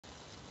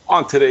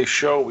On today's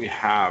show, we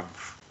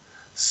have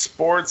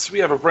sports. We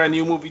have a brand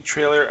new movie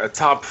trailer, a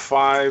top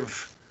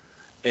five,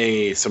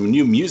 some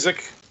new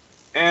music,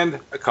 and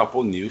a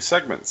couple new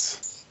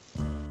segments.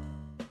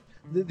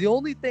 The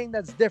only thing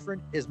that's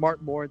different is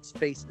Martin Lawrence's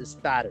face is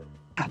fatter.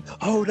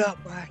 Hold up,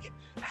 Mike.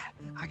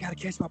 I gotta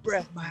catch my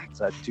breath, Mike.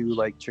 I do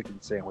like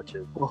chicken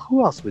sandwiches. Well,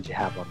 who else would you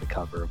have on the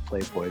cover of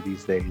Playboy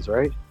these days,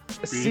 right?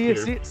 See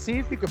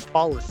if you can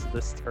polish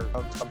this term.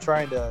 I'm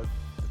trying to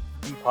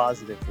be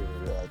positive here,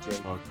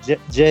 Jake. Okay.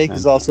 Jake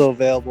is also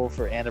available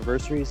for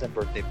anniversaries and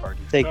birthday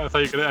parties. I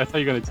thought you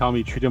were gonna tell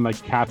me treat him like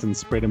cats and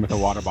sprayed him with a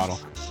water bottle.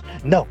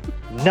 No.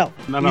 Not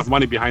enough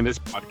money behind this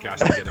podcast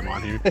to get him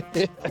on here.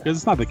 Because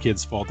it's not the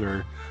kids' fault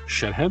they're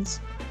shitheads.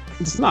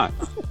 It's not.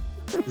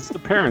 It's the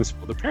parents'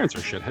 fault. The parents are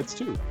shitheads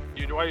too.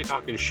 Dude, why are you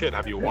talking shit?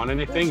 Have you won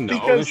anything? No,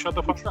 then shut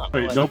the fuck up.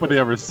 Wait, nobody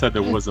ever said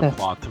there was a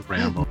plot to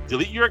Rambo.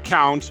 Delete your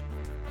account,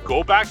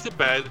 go back to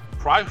bed,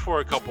 cry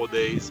for a couple of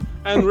days,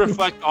 and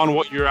reflect on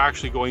what you're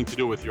actually going to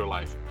do with your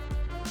life.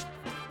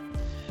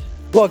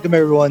 Welcome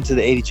everyone to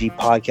the ADG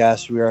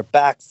podcast. We are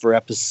back for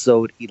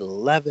episode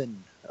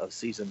 11 of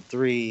season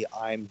 3.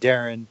 I'm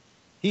Darrin.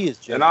 He is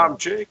Jacob. And I'm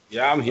Jake.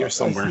 Yeah, I'm here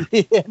somewhere.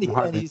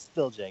 and he's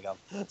still Jacob.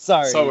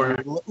 Sorry,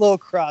 little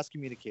cross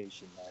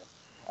communication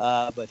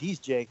there. But he's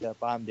Jacob.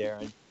 I'm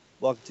Darrin.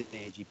 Welcome to the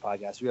ADG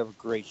podcast. We have a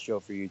great show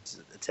for you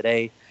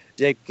today.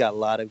 Jake got a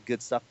lot of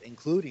good stuff,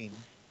 including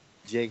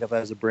Jacob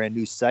has a brand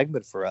new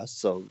segment for us.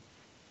 So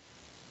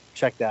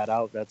check that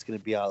out. That's going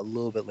to be out a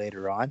little bit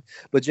later on.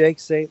 But Jake,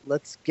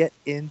 let's get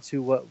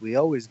into what we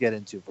always get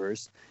into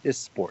first, is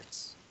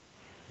sports.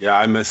 Yeah,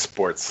 I miss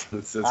sports.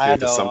 Let's get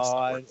into some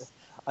sports.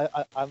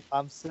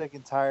 I'm sick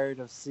and tired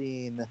of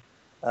seeing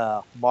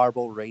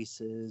marble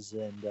races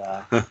and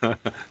don't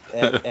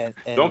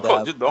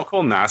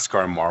call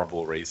NASCAR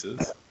marble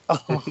races.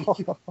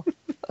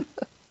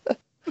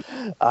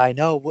 I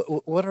know.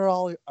 What are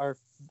all our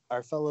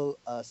fellow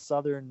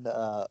Southern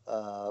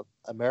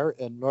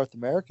North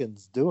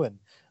Americans doing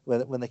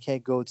when they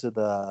can't go to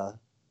the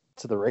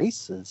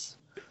races?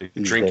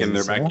 Drink in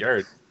their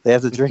backyard. They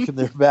have to drink in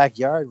their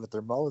backyard with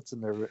their mullets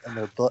and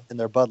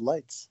their Bud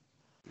Lights.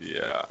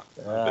 Yeah,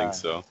 I think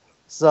so.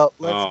 So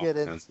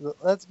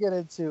let's get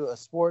into a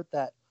sport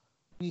that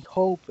we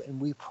hope and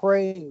we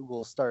pray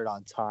will start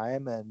on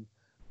time and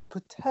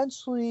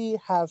potentially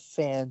have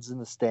fans in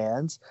the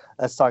stands.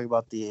 Let's talk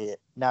about the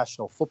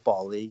National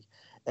Football League.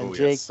 And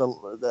Jake, yes.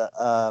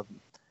 the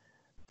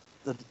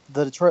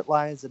Detroit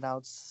Lions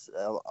announced,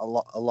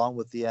 along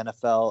with the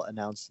NFL,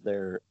 announced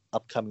their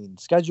upcoming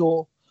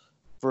schedule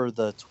for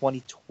the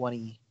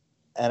 2020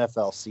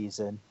 NFL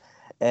season.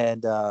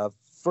 And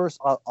first,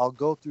 I'll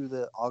go through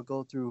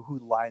who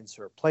the Lions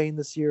are playing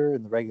this year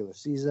in the regular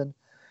season,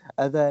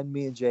 and then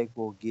me and Jake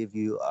will give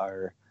you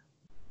our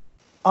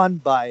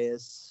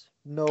unbiased,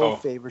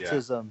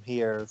 favoritism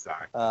here.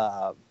 Exactly.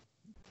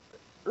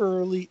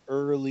 Early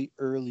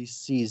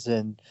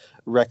season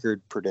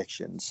record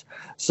predictions.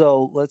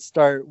 So let's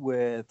start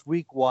with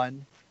week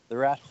 1.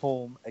 They're at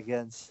home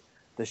against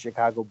the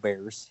Chicago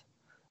Bears.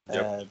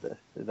 Yep.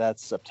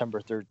 That's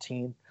September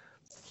 13th.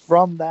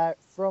 From there,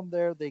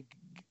 they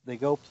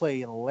go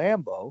play in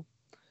Lambeau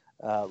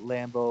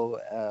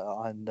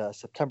on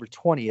September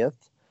 20th.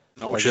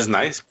 Which is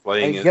nice,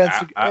 playing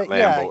at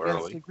Lambeau early.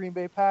 Against the Green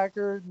Bay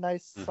Packers.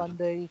 Nice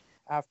Sunday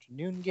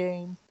afternoon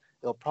game.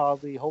 It'll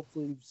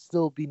hopefully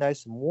still be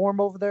nice and warm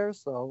over there,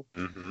 so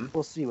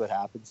we'll see what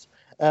happens.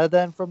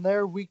 Then from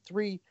there, week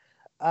 3,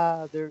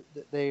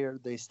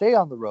 they stay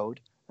on the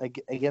road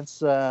against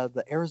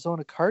the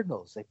Arizona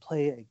Cardinals. They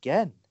play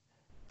again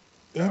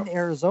in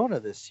Arizona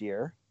this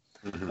year.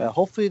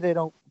 Hopefully they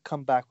don't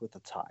come back with a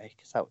tie,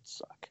 because that would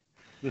suck.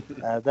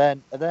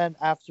 Then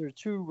after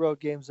 2 road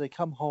games, they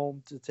come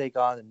home to take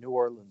on the New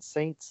Orleans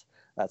Saints.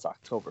 That's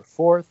October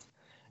 4th.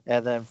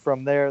 And then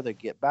from there, they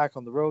get back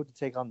on the road to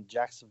take on the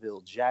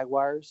Jacksonville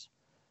Jaguars.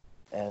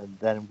 And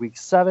then week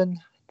 7,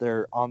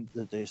 they're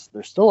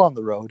still on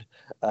the road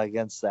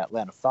against the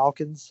Atlanta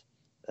Falcons.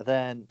 And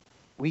then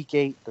week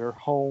 8, they're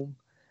home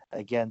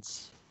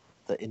against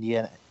the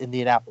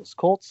Indianapolis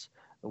Colts.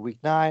 And week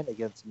 9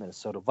 against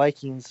Minnesota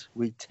Vikings.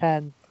 Week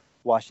 10,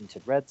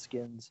 Washington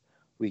Redskins.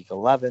 Week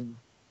 11,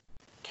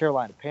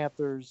 Carolina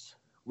Panthers.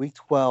 Week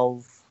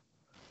 12,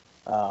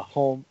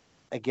 home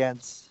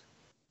against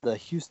the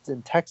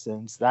Houston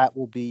Texans. That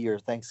will be your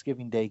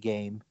Thanksgiving Day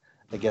game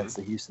against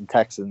the Houston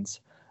Texans.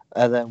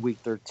 And then week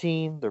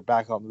 13, they're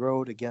back on the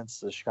road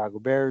against the Chicago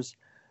Bears.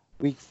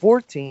 Week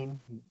 14,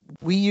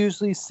 we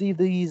usually see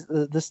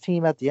this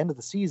team at the end of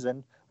the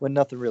season when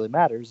nothing really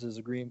matters. Is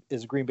Green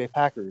Bay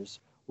Packers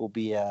will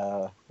be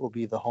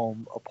the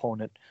home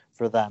opponent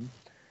for them.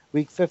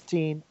 Week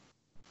 15,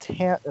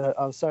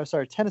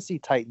 Tennessee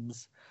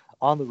Titans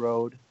on the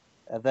road,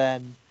 and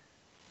then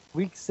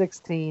week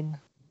 16.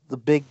 The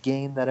big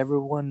game that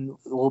everyone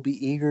will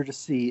be eager to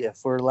see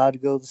if we're allowed to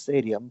go to the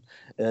stadium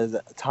is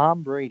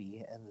Tom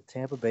Brady and the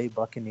Tampa Bay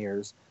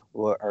Buccaneers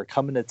are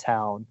coming to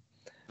town.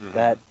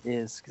 That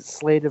is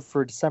slated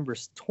for December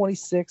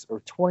 26th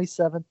or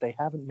 27th. They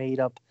haven't made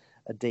up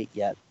a date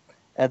yet.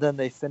 And then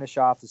they finish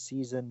off the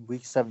season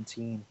week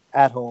 17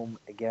 at home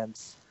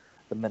against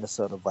the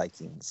Minnesota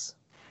Vikings.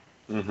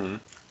 Mm-hmm.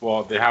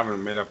 Well, they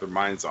haven't made up their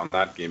minds on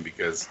that game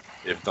because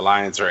if the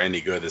Lions are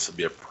any good, this will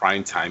be a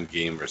primetime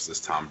game versus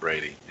Tom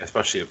Brady,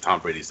 especially if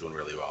Tom Brady's doing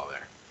really well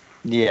there.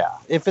 Yeah,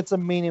 if it's a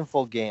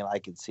meaningful game, I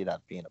can see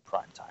that being a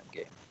primetime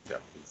game.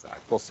 Yep,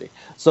 exactly. We'll see.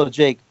 So,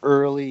 Jake,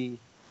 early,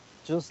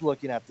 just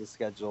looking at the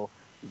schedule,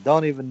 you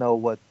don't even know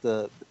what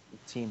the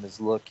team is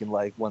looking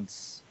like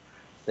once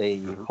they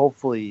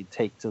hopefully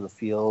take to the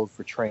field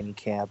for training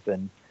camp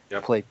and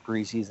play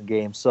preseason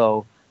games.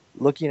 So,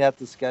 looking at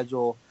the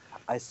schedule,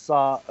 I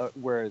saw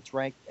where it's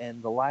ranked,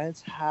 and the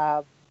Lions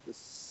have the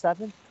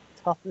 7th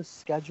toughest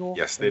schedule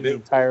in the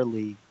entire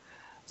league.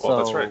 Well,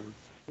 that's right.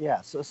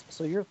 Yeah,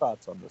 so your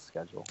thoughts on the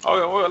schedule?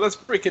 Oh, well, let's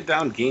break it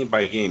down game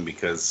by game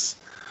because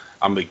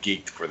I'm a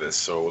geek for this.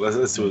 So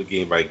let's do it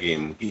game by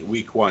game.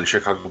 Week 1,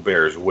 Chicago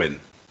Bears win.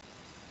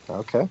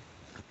 Okay,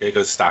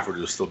 because Stafford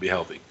will still be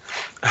healthy.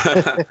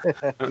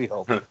 We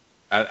hope.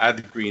 At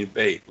the Green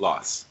Bay,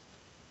 loss.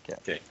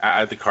 Okay.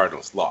 At the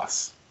Cardinals,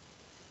 loss.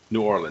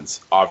 New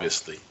Orleans,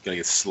 obviously, gonna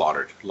get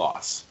slaughtered,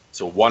 loss.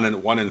 So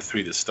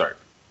 1-3 to start.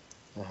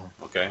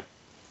 Okay.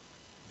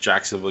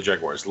 Jacksonville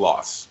Jaguars,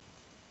 loss.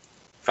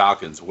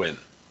 Falcons win.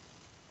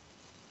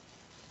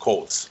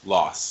 Colts,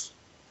 loss.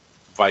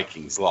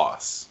 Vikings,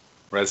 loss.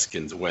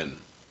 Redskins win.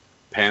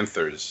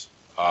 Panthers,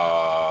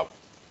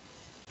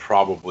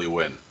 probably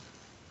win.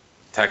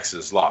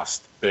 Texas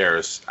lost.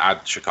 Bears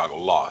at Chicago,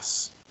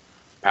 loss.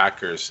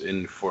 Packers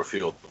in Ford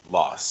Field,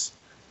 loss.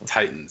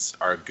 Titans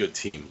are a good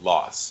team,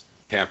 loss.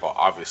 Tampa,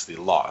 obviously,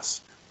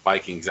 loss.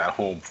 Vikings at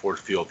home, Ford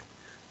Field,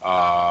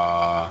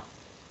 loss.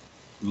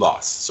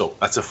 So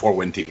that's a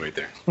 4-win team right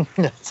there.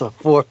 That's a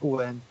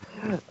 4-win.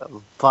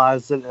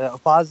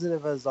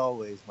 Positive as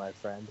always, my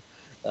friend.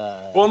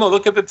 Well, no,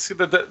 look at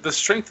the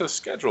strength of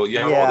schedule. You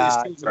have all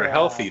these teams that are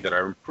healthy, that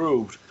are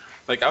improved.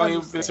 Like, I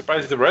wouldn't be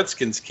surprised if the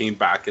Redskins came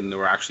back and they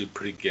were actually a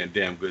pretty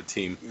damn good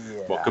team,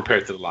 well,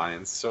 compared to the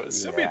Lions. So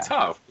it's going to be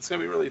tough. It's going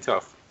to be really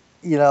tough.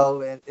 You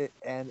know,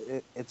 and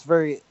it's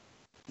very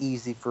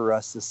easy for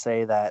us to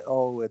say that,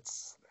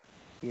 it's,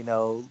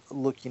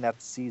 looking at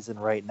the season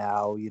right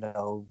now,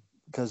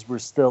 because we're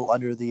still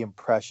under the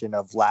impression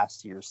of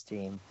last year's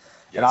team.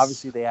 Yes. And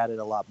obviously they added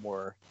a lot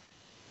more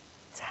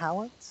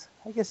talent.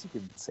 I guess you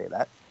could say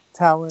that.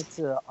 Talent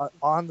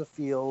on the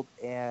field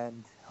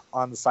and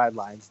on the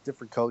sidelines,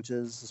 different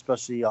coaches,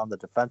 especially on the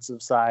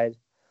defensive side,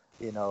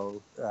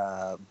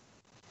 but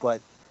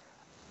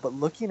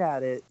looking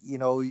at it,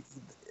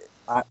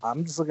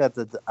 I'm just looking at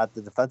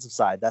the defensive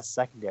side. That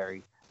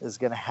secondary is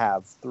going to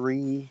have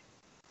 3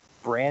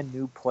 brand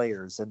new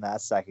players in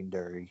that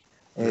secondary,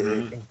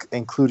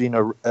 including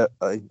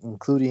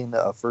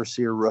a first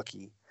year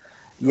rookie.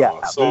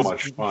 Yeah, so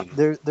much fun.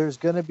 There's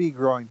going to be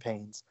growing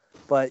pains,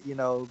 but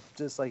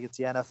just like it's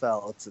the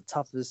NFL, it's the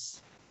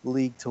toughest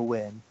league to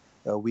win,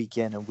 week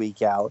in and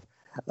week out.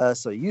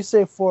 So you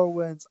say 4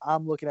 wins.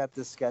 I'm looking at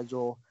this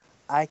schedule.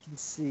 I can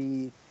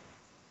see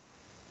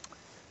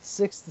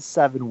 6 to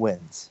 7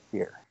 wins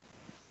here.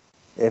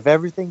 If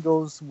everything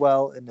goes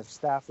well and if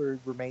Stafford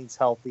remains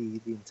healthy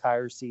the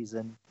entire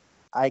season,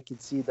 I can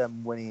see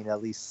them winning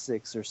at least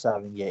 6 or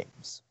 7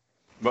 games.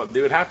 But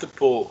they would have to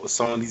pull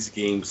some of these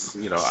games,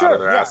 out of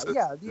their assets.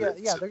 Yeah.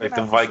 They're like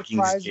the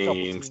Vikings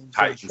games,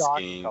 Titans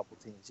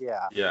games.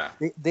 Yeah.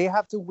 They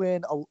have to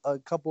win a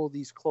couple of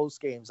these close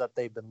games that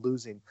they've been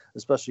losing,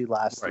 especially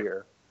last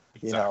year.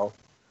 Exactly.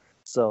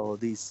 So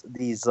these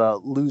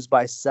lose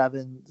by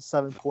 7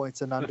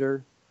 points and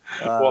under.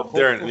 Well,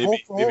 Darrin,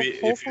 maybe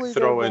if you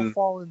throw in,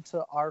 fall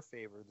into our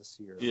favor this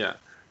year. Yeah,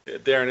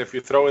 Darrin, if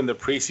you throw in the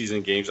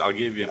preseason games, I'll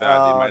give you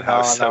that. They might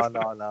have 7.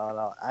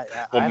 No.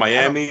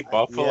 Miami,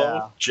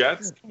 Buffalo,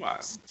 Jets. Come on,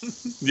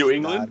 New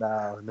England.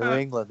 No, New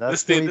England.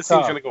 That's this team's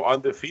going to go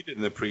undefeated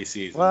in the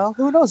preseason. Well,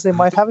 who knows? They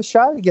might have a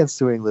shot against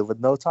New England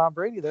with no Tom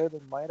Brady there. They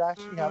might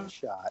actually have a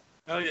shot.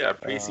 Oh yeah,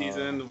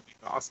 preseason would be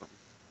awesome.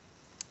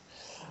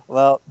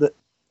 Well,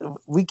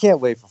 we can't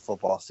wait for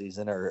football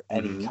season or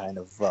any kind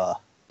of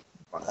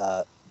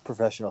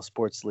professional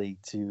sports league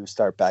to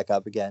start back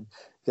up again,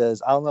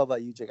 because I don't know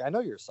about you, Jake. I know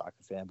you're a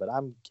soccer fan, but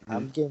I'm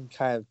getting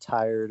kind of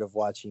tired of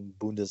watching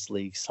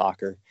Bundesliga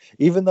soccer.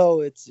 Even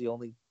though it's the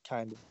only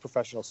kind of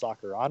professional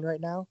soccer on right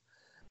now,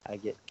 I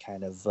get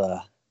kind of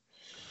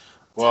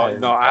well,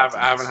 no, I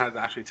haven't had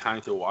actually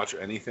time to watch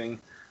anything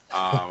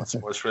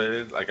sports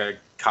related. Like, I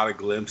caught a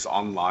glimpse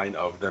online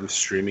of them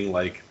streaming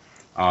like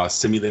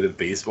simulated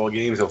baseball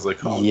games. I was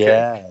like, oh, okay.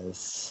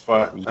 Yes,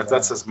 but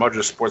that's as much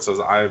of sports as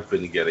I've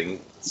been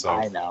getting. So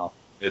I know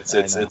it's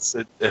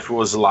if it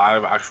was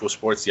live actual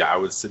sports, I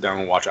would sit down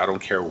and watch. I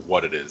don't care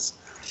what it is.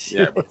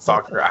 Yeah, but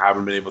soccer I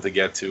haven't been able to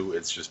get to.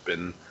 It's just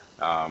been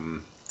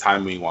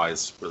timing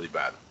wise really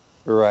bad.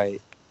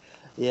 Right.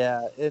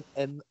 Yeah,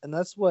 and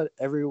that's what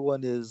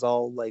everyone is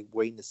all like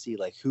waiting to see,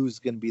 like who's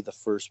going to be the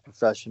first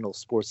professional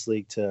sports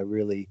league to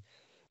really,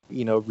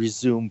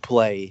 resume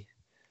play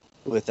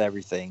with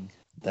everything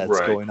that's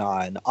going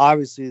on.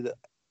 Obviously,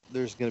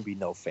 there's going to be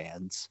no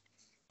fans.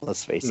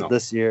 Let's face it.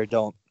 This year,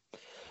 don't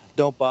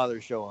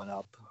bother showing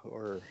up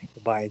or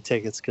buying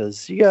tickets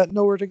because you got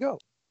nowhere to go.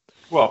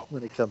 Well,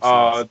 when it comes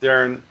to this.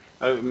 Darrin,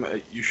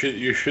 you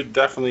should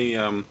definitely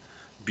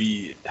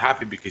be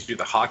happy because you're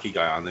the hockey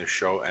guy on this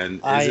show,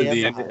 and I isn't am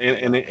the the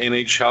hockey guy.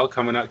 NHL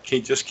coming out?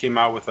 Just came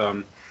out with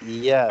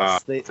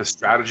Yes, the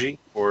strategy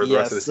for the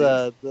rest of the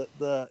yes, season.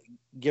 the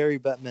Gary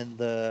Bettman,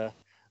 the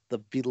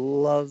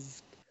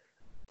beloved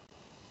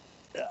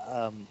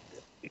um,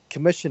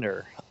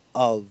 commissioner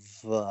of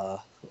the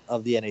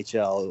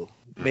NHL,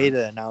 made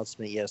an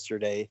announcement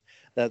yesterday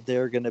that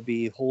they're going to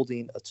be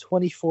holding a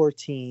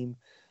 24-team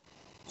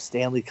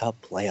Stanley Cup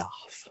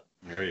playoff.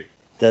 Right.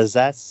 Does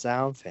that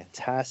sound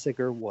fantastic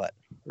or what?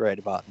 Right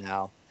about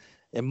now,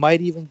 it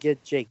might even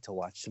get Jake to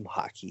watch some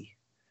hockey.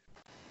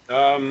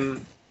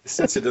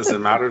 Since it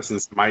doesn't matter,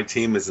 since my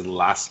team is in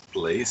last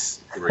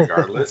place,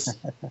 regardless.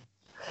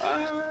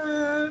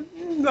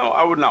 No,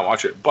 I would not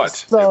watch it. But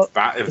So,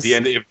 if the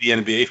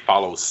NBA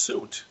follows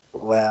suit,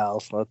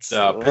 well,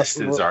 the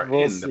Pistons are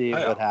we'll in the see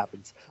what playoff.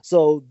 happens.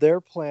 So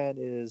their plan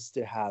is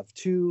to have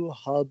 2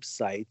 hub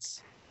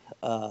sites,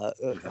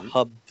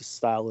 hub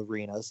style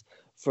arenas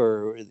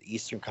for the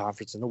Eastern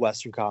Conference and the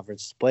Western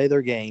Conference to play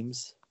their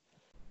games.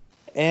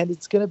 And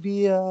it's going to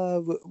be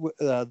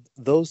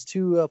those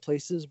 2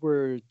 places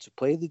where to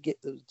play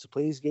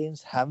these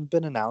games haven't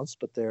been announced,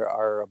 but there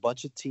are a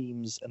bunch of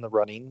teams in the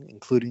running,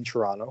 including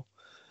Toronto.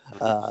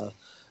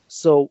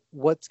 So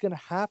what's going to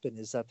happen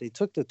is that they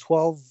took the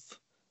 12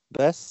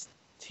 best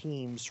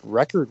teams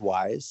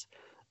record-wise,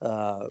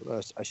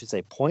 or I should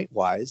say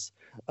point-wise,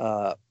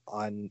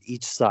 on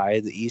each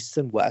side, the East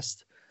and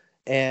West,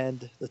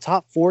 and the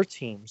top 4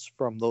 teams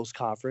from those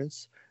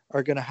conferences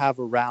are going to have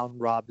a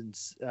round-robin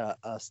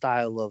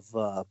style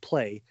of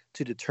play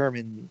to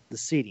determine the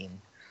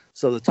seeding.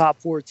 So the top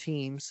 4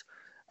 teams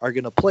are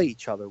going to play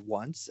each other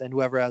once, and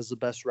whoever has the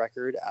best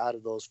record out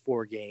of those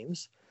 4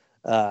 games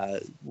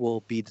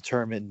will be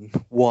determined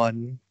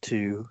 1,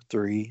 2,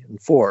 3, and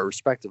 4,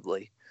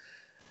 respectively.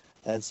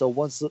 And so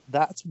once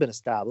that's been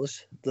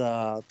established,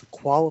 the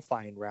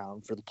qualifying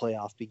round for the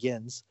playoff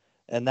begins,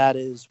 and that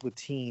is with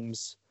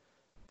teams.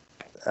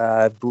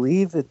 I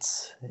believe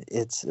it's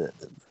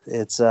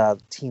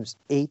teams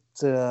 8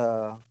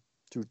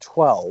 through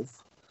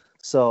 12.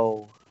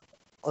 So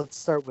let's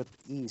start with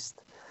the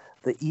East.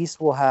 The East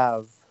will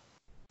have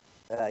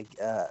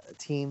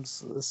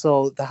teams.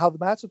 So how the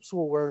matchups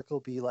will work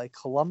will be like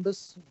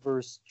Columbus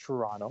versus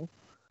Toronto.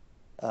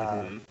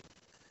 And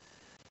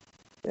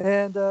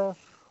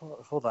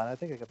hold on, I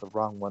think I got the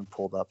wrong one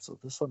pulled up. So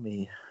just let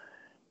me.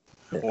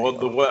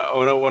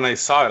 Well, when I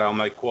saw it, I'm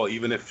like, well,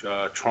 even if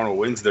Toronto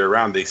wins their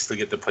round, they still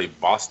get to play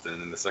Boston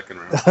in the second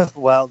round.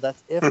 Well,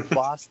 that's if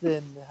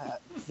Boston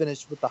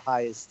finished with the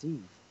highest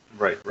seed.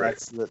 Right.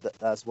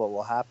 That's what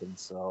will happen.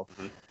 So,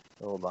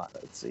 hold on,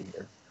 let's see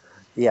here.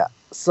 Yeah.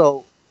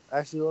 So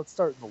actually, let's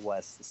start in the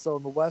West. So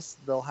in the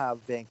West, they'll have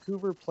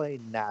Vancouver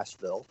playing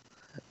Nashville,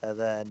 and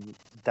then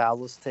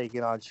Dallas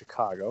taking on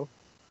Chicago,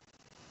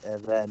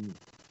 and then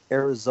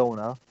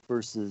Arizona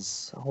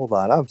versus. Hold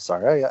on, I'm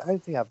sorry. I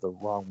think I have the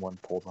wrong one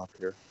pulled up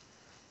here.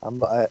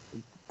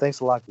 Thanks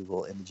a lot,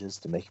 Google Images,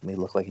 to make me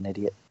look like an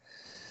idiot.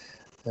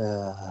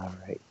 All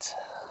right.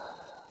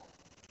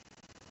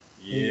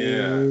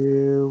 Yeah.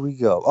 Here we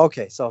go.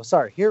 Okay, so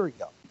sorry. Here we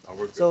go.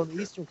 So in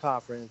the Eastern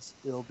Conference,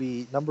 it'll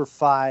be number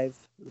 5,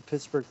 the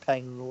Pittsburgh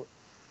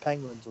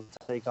Penguins will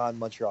take on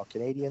Montreal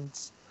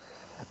Canadiens.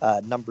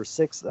 Number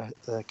 6,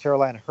 the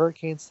Carolina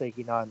Hurricanes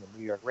taking on the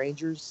New York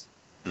Rangers.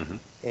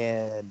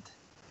 And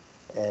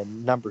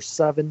number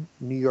 7,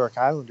 New York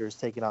Islanders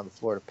taking on the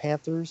Florida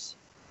Panthers.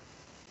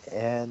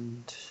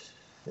 And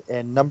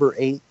number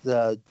 8,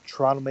 the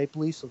Toronto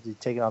Maple Leafs will be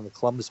taking on the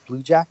Columbus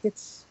Blue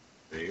Jackets.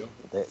 There you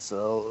go.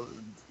 So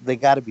they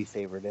got to be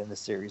favored in a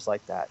series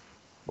like that.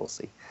 We'll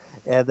see.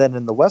 And then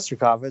in the Western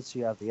Conference,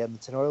 you have the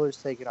Edmonton Oilers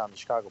taking on the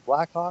Chicago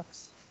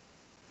Blackhawks.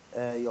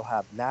 You'll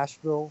have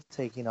Nashville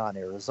taking on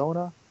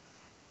Arizona.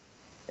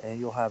 And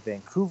you'll have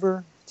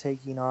Vancouver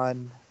taking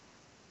on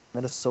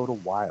Minnesota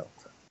Wild.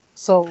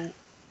 So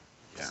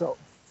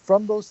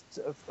from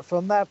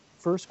that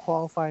first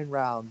qualifying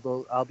round,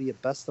 I'll be a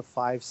best of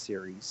 5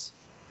 series.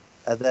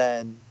 And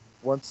then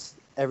once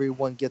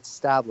everyone gets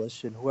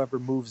established and whoever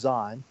moves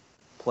on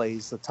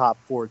plays the top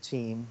 4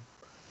 team,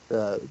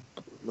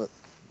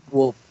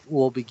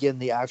 we'll begin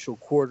the actual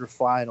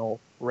quarterfinal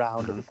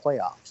round of the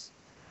playoffs.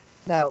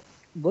 Now,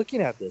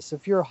 looking at this,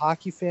 if you're a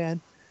hockey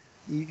fan,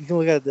 you can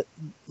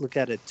look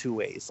at it 2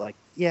 ways. Like,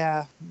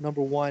 yeah,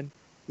 number 1,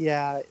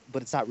 yeah,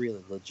 but it's not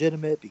really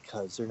legitimate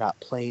because they're not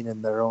playing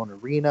in their own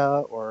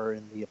arena or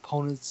in the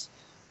opponent's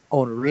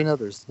own arena.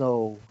 There's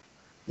no,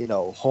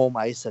 home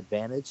ice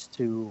advantage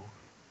to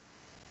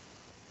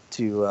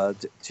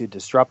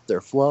disrupt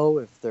their flow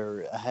if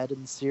they're ahead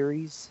in the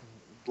series,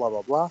 blah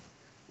blah blah,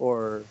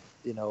 or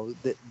they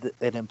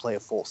didn't play a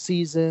full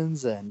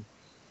seasons and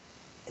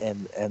they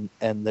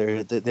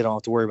don't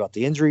have to worry about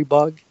the injury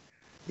bug,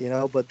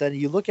 But then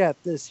you look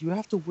at this, you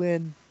have to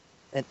win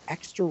an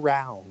extra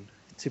round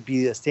to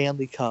be a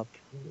Stanley Cup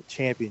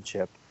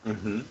championship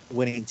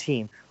winning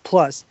team.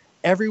 Plus,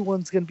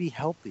 everyone's going to be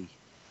healthy.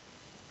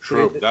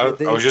 True.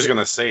 I was just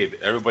gonna say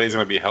everybody's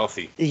gonna be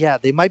healthy. Yeah,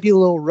 they might be a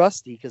little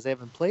rusty because they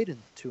haven't played in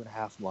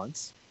 2.5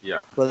 months. Yeah.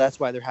 But that's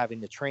why they're having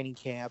the training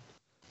camp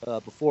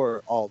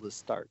before all this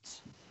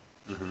starts.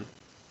 Mm-hmm.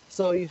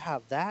 So you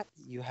have that.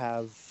 You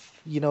have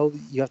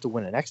to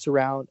win an extra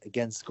round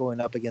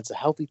going up against a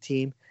healthy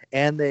team,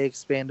 and they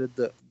expanded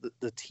the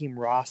team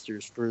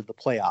rosters for the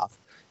playoff.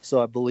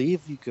 So I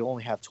believe you could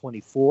only have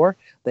 24.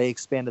 They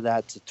expanded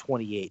that to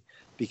 28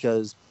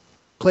 because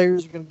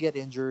players are going to get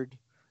injured.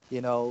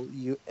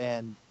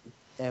 And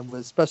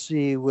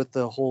especially with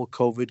the whole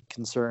COVID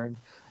concern,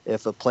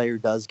 if a player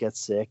does get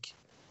sick,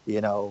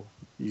 you're going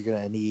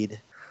to need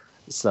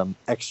some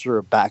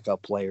extra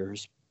backup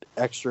players,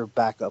 extra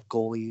backup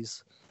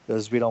goalies,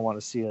 because we don't want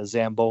to see a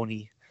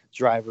Zamboni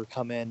driver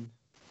come in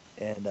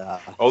and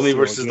only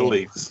versus the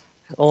Leafs.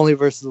 Only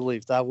versus the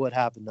Leafs. That would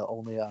happen to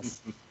only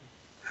us.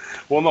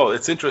 Well, no,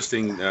 it's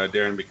interesting,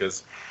 Darrin,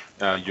 because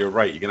you're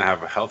right. You're going to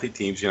have healthy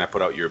teams. You're going to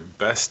put out your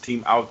best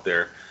team out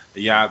there.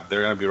 Yeah,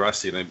 they're going to be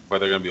rusty, but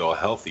they're going to be all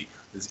healthy.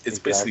 It's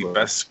Exactly. basically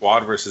best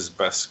squad versus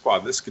best squad.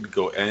 This could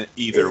go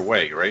either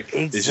way, right?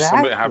 Exactly. It's just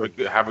somebody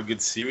have a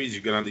good series.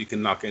 You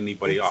can knock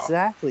anybody off.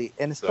 Exactly,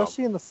 and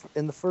especially in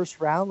the first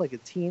round, like a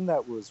team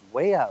that was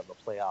way out of the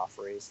playoff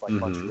race, like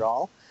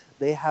Montreal,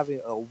 they have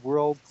a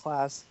world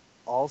class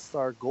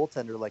all-star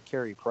goaltender like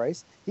Carey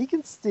Price. He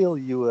can steal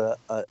you a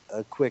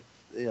quick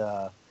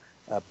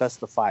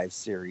best of 5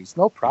 series,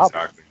 no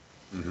problem. Exactly.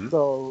 Mm-hmm.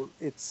 So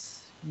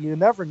you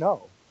never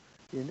know.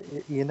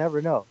 You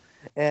never know,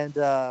 and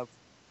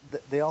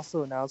they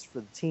also announced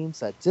for the teams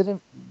that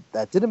didn't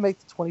make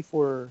the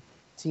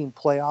 24-team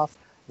playoff,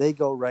 they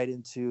go right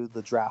into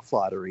the draft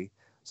lottery.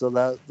 So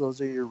those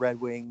are your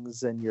Red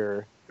Wings and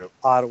your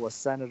Ottawa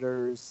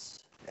Senators,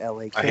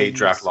 LA Kings. I hate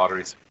draft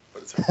lotteries.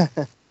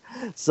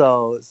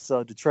 So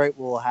Detroit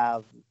will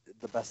have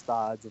the best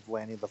odds of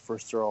landing the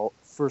first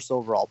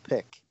overall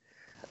pick.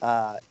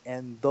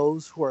 And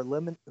those who are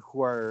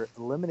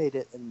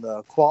eliminated in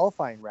the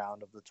qualifying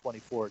round of the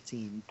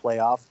 24-team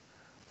playoff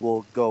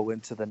will go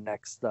into the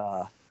next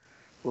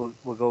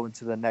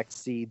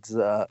seeds,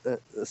 the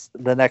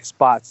next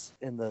spots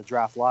in the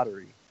draft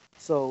lottery.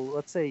 So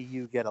let's say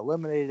you get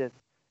eliminated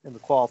in the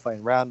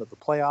qualifying round of the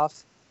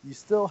playoffs, you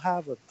still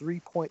have a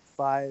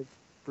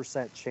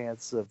 3.5%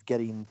 chance of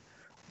getting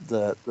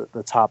the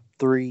top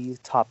 3,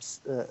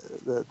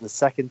 the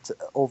second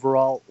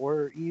overall,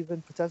 or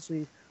even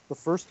potentially the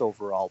first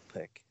overall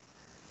pick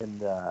in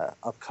the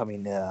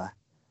upcoming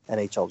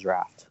NHL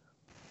draft.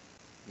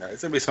 Yeah,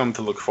 it's gonna be something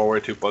to look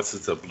forward to. Plus,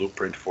 it's a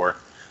blueprint for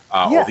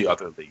all the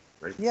other leagues,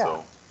 right? Yeah,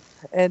 so.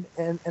 and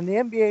the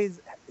NBA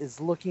is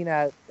looking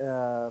at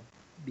the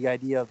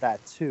idea of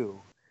that too,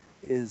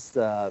 is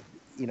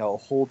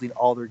holding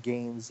all their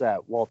games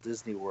at Walt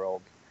Disney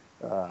World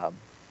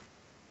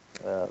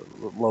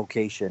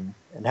location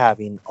and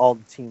having all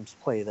the teams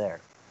play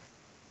there.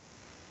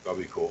 That'll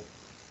be cool.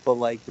 But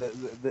like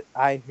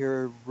I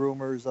hear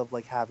rumors of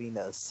like having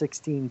a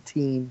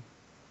 16-team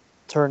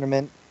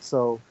tournament,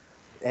 so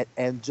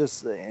and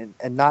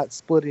not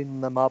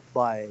splitting them up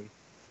by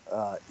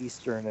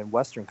Eastern and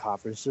Western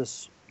Conference,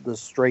 just the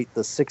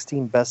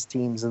 16 best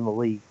teams in the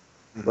league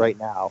right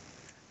now,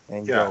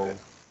 and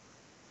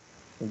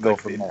go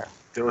from there.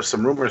 There were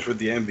some rumors with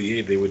the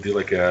NBA they would do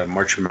like a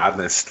March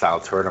Madness style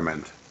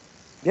tournament.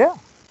 Yeah.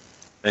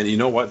 And you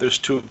know what? There's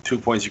two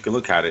points you can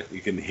look at it. You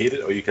can hate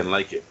it or you can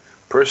like it.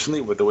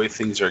 Personally, with the way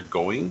things are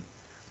going,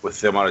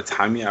 with the amount of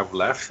time you have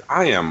left,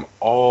 I am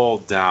all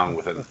down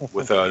with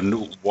a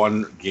new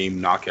 1-game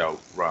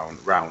knockout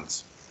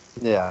rounds.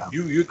 Yeah.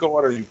 You go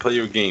out and you play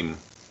your game,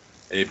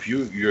 and if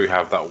you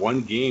have that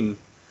one game,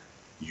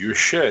 you're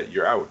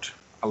out.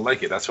 I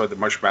like it. That's why the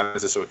March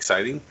Madness is so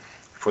exciting.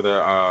 For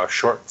the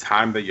short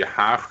time that you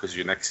have, because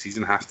your next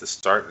season has to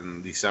start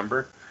in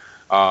December,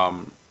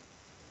 I'm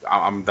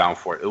down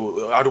for it.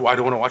 I don't want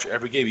to watch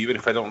every game, even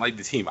if I don't like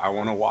the team. I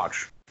want to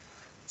watch.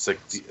 It's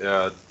like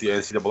the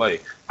NCAA.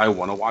 I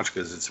want to watch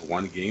because it's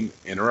one game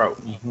in or out.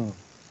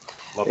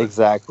 Love it.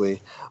 Exactly.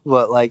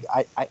 But like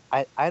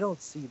I don't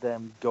see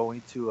them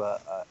going to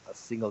a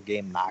single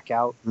game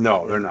knockout.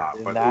 No, they're not.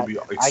 But it would be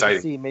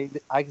exciting.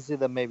 I can see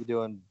them maybe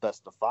doing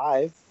best of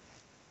 5,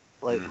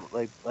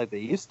 like they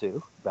used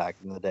to back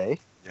in the day.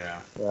 Yeah.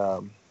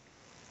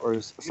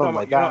 Or something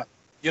like that.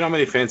 You know how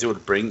many fans it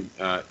would bring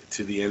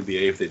to the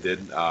NBA if they did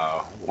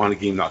one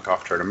game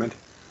knockoff tournament?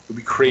 It would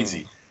be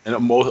crazy. And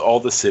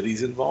all the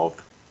cities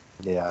involved.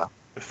 Yeah.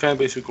 The fan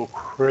base would go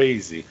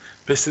crazy.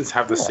 Pistons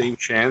have the same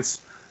chance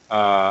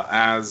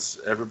as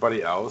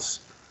everybody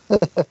else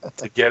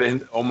to get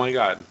in. Oh my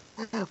God.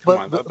 Come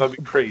on, that'd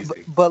be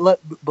crazy. But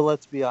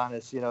let's be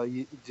honest,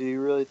 do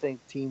you really think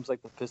teams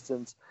like the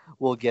Pistons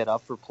will get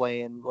up for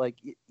playing? Like,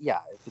 yeah,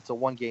 if it's a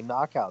 1-game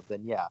knockout,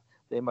 then yeah,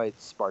 they might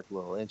spark a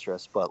little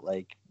interest, but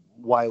like,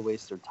 why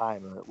waste their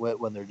time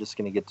when they're just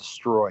going to get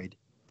destroyed?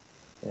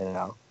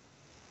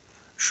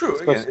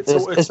 True.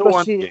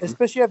 Especially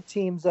you have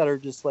teams that are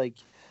just like,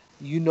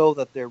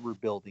 that they're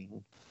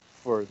rebuilding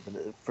for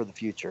the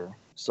future.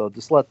 So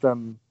just let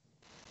them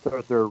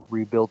start their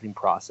rebuilding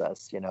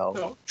process.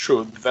 No,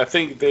 true. I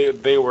think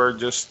they were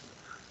just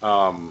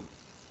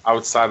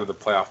outside of the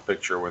playoff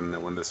picture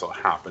when this all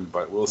happened,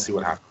 but we'll see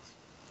what happens.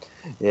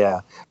 Yeah,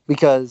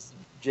 because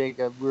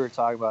Jacob, we were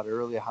talking about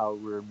earlier how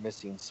we were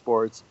missing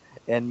sports,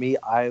 and me,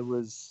 I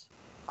was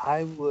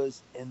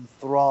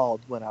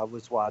enthralled when I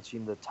was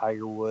watching the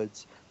Tiger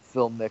Woods,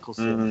 Phil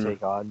Mickelson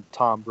take on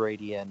Tom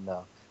Brady and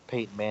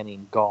Peyton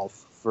Manning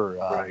golf for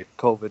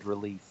COVID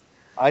relief.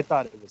 I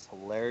thought it was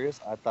hilarious.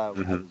 I thought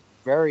I was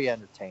very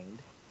entertained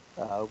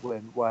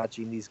when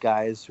watching these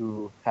guys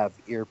who have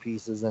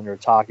earpieces and are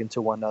talking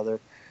to one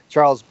another.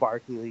 Charles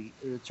Barkley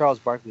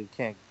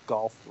can't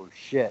golf for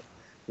shit.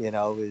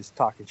 Is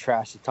talking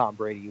trash to Tom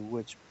Brady,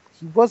 which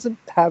he wasn't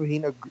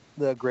having a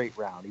great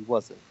round. He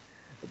wasn't.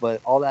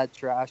 But all that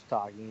trash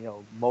talking,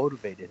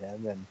 motivated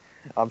him. And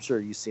I'm sure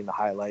you've seen the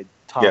highlight.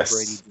 Tom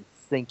Brady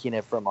sinking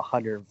it from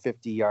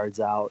 150 yards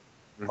out.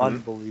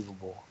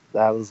 Unbelievable.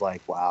 That was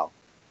like, wow.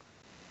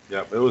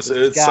 Yeah, it was.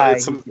 He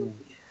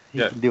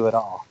can do it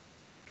all.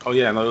 Oh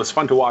yeah, no, it was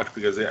fun to watch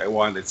because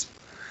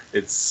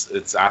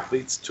it's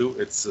athletes too.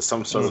 It's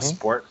some sort of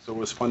sport, so it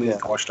was fun to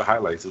watch the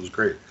highlights. It was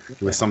great.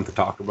 It was something to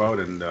talk about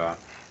and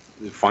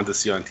fun to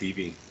see on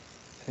TV.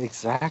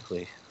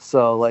 Exactly.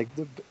 So like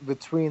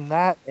between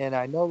that and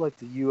I know like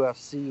the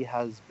UFC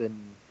has been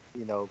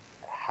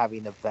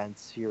having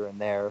events here and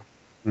there.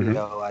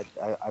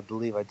 I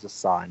believe I just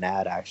saw an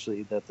ad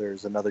actually that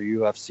there's another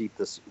UFC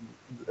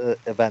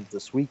event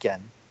this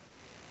weekend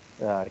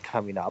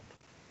coming up.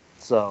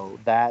 So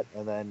that,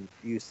 and then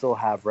you still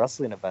have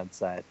wrestling events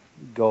that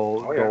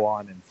go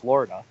on in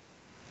Florida.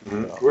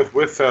 So.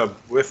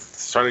 With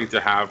starting to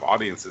have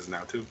audiences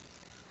now too.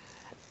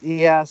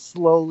 Yeah,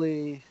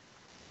 slowly,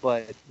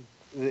 but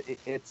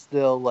it's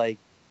still like,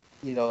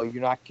 you're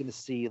not going to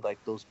see like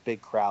those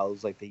big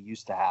crowds like they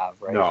used to have,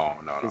 right? No.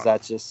 Because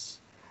that's just,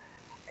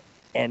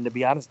 and to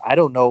be honest, I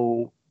don't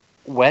know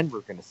when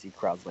we're going to see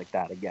crowds like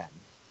that again.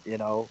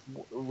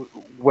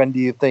 When do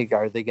you think,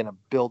 are they going to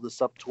build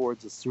this up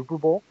towards a Super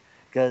Bowl?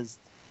 Because,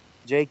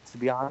 Jake, to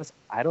be honest,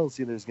 I don't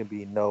see there's going to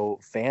be no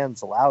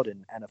fans allowed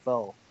in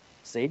NFL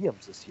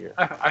stadiums this year.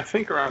 I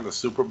think around the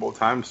Super Bowl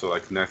time, so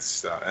like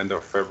next end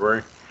of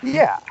February.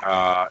 Yeah.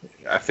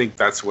 I think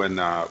that's when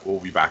we'll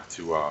be back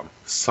to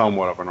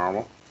somewhat of a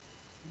normal.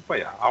 But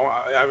yeah,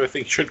 I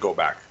think should go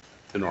back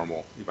to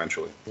normal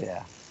eventually.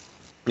 Yeah.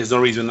 There's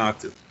no reason not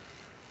to.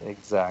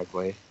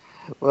 Exactly.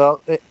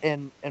 Well,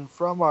 and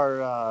from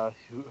our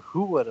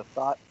who would have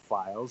thought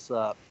files,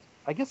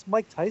 I guess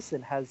Mike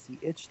Tyson has the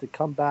itch to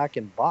come back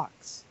and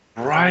box.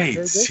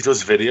 Right. See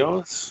those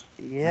videos?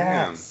 Yes.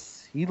 Man.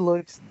 He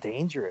looks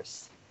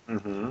dangerous. At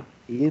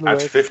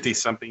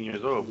 50-something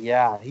years old.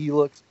 Yeah, he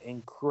looks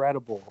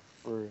incredible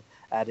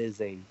at his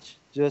age.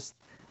 Just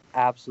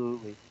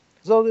absolutely.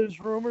 So there's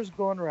rumors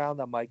going around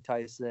that Mike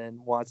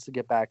Tyson wants to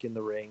get back in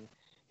the ring,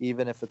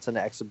 even if it's an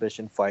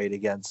exhibition fight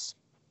against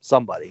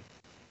somebody.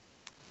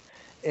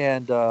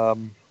 And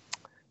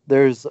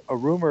there's a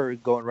rumor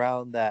going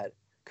around that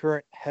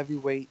current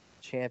heavyweight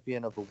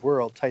champion of the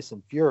world,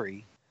 Tyson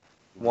Fury,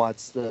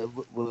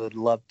 would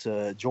love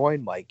to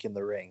join Mike in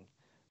the ring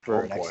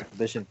for an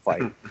exhibition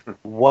fight.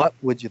 What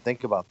would you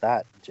think about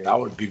that, Jake? That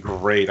would be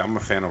great. I'm a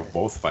fan of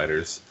both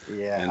fighters.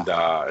 Yeah. And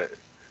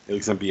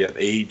it's going to be an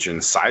age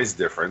and size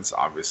difference,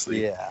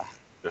 obviously. Yeah.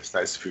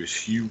 Tyson Fury's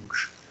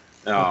huge.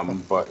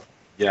 But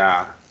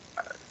yeah,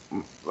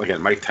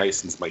 again, Mike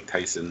Tyson's Mike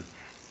Tyson.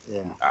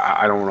 Yeah.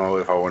 I don't know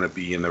if I want to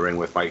be in the ring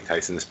with Mike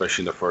Tyson,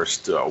 especially in the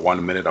first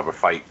 1 minute of a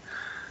fight.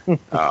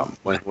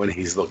 When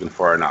he's looking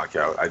for a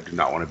knockout, I do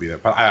not want to be there.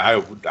 But I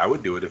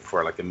would do it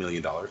for like $1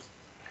 million.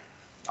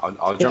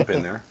 I'll jump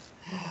in there.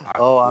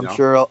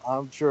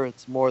 I'm sure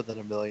it's more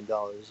than $1 million.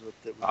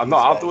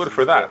 I'll do it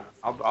for that.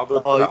 I'll do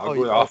it for that.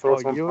 I'll throw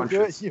some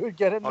punches. You would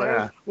get in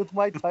there with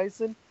Mike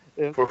Tyson,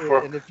 and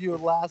if you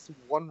would last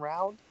one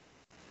round.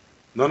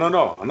 No.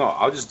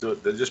 I'll just do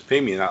it. They just pay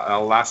me, and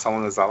I'll last how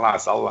long as I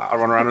last. I'll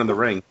run around in the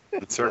ring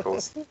in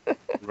circles,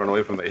 run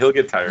away from that. He'll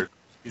get tired.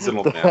 He's an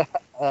old man.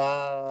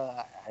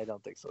 I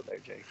don't think so, there,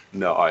 Jake.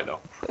 No, I know,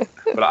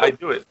 but I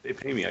do it. They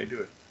pay me. I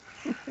do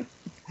it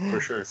for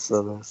sure.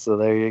 So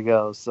there you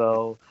go.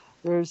 So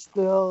there's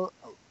still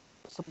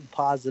some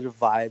positive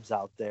vibes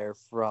out there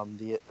from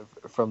the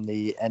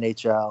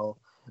NHL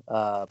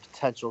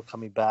potential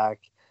coming back.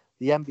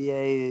 The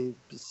NBA,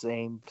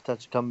 same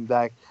potential coming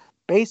back.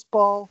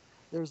 Baseball,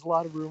 there's a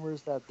lot of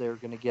rumors that they're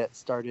going to get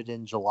started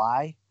in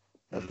July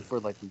for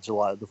like the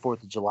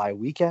 4th of July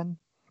weekend.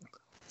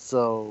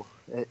 So,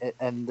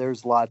 and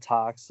there's a lot of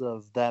talks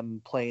of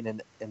them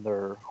playing in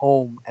their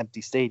home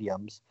empty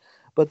stadiums.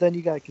 But then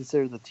you got to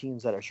consider the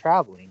teams that are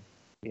traveling,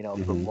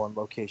 from one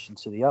location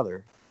to the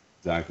other.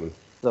 Exactly.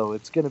 So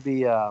it's going to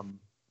be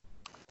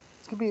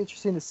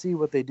interesting to see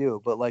what they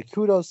do. But like,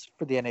 kudos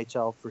for the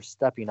NHL for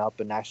stepping up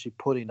and actually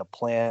putting a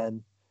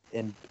plan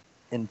in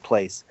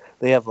place.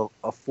 They have a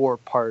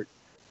 4-part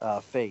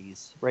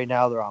phase. Right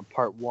now they're on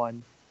part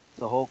 1.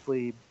 So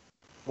hopefully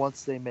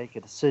once they make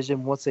a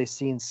decision, once they've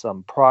seen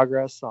some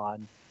progress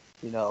on,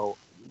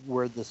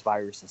 where this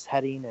virus is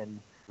heading and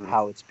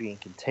how it's being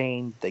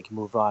contained. They can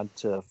move on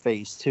to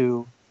phase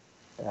 2.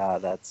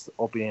 That's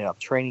opening up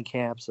training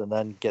camps, and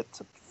then get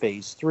to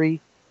phase 3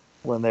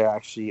 when they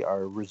actually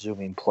are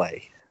resuming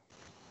play.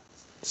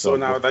 So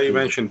now that you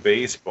mentioned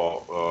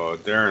baseball,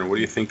 Darrin, what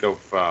do you think of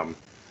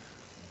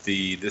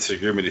the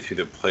disagreement between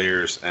the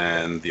players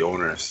and the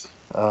owners?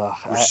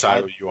 Which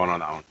side are you on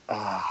that one?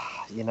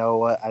 You know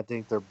what? I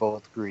think they're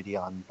both greedy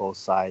on both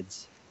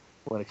sides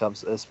when it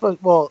comes to this.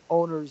 But, well,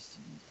 owners,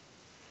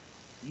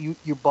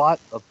 you bought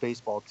a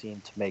baseball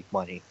team to make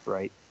money,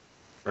 right?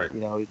 Right. You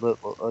know,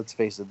 let's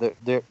face it,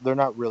 they're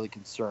not really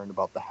concerned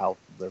about the health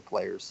of their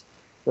players.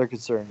 Their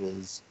concern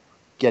is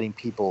getting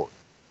people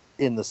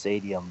in the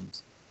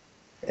stadiums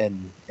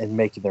and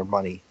making their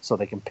money so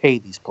they can pay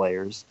these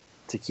players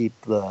to keep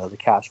the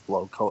cash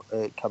flow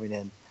coming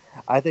in.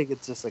 I think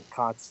it's just a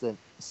constant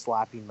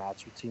slapping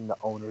match between the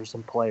owners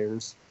and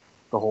players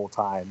the whole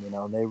time. You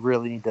know, and they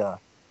really need to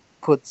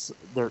put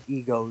their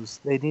egos.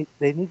 They need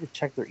to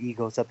check their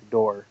egos at the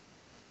door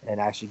and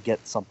actually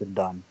get something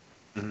done.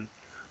 Mm-hmm.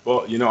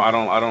 Well, you know, I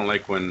don't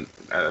like when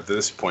at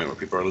this point when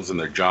people are losing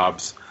their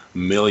jobs,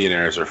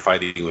 millionaires are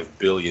fighting with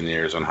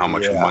billionaires on how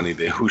much money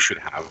who should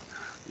have,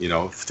 you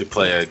know, to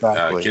play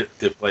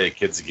a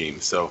kid's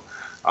game. So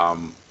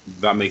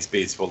that makes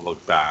baseball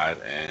look bad,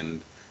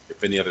 and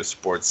if any other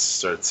sports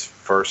starts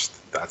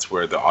first, that's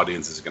where the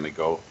audience is going to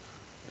go.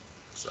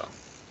 So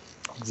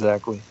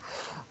exactly.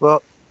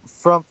 Well,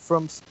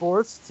 from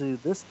sports to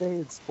this day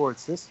in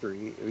sports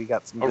history, we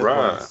got some good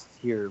ones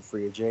here for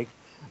you, Jake.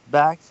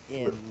 Back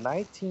in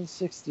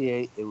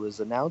 1968, it was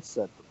announced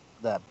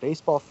that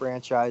baseball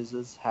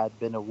franchises had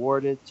been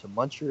awarded to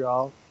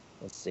Montreal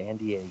and San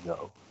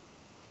Diego.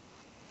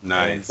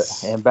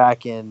 Nice. And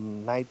back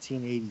in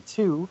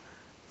 1982,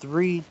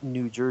 3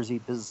 New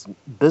Jersey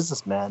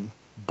businessmen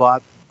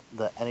bought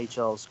the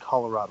NHL's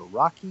Colorado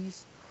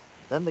Rockies.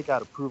 Then they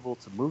got approval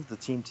to move the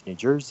team to New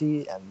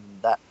Jersey, and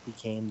that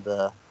became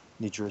the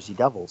New Jersey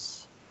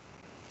Devils.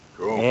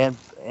 Cool.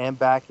 And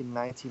back in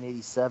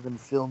 1987,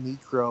 Phil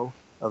Niekro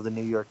of the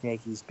New York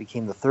Yankees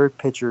became the 3rd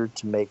pitcher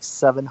to make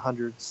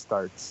 700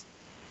 starts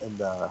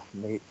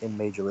in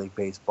Major League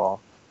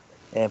Baseball.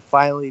 And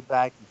finally,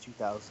 back in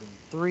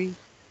 2003,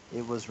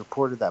 it was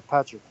reported that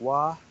Patrick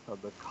Waugh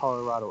of the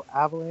Colorado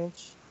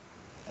Avalanche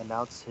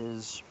announced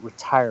his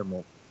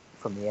retirement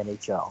from the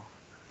NHL,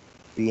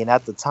 being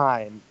at the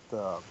time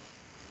the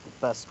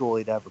best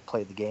goalie to ever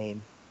play the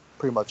game,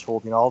 pretty much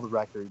holding all the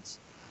records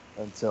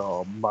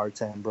until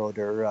Martin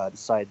Brodeur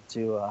decided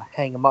to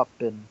hang him up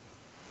and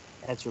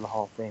enter the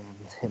Hall of Fame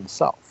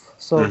himself.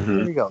 So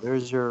There you go.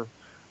 There's your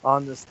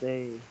on this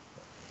day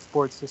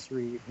sports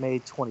history, May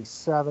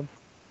 27th,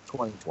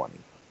 2020.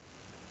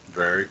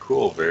 Very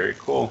cool. Very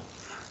cool.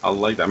 I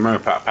like that. I remember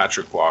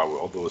Patrick Waugh with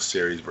all those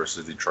series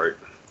versus Detroit.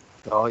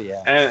 Oh,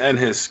 yeah. And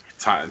his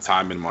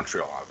time in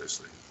Montreal,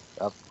 obviously.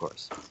 Of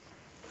course.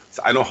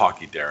 So I know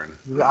hockey, Darrin.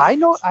 I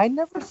know. I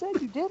never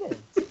said you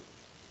didn't.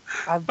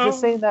 I'm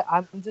just saying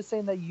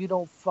that you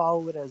don't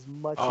follow it as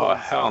much as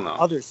hell no.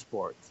 other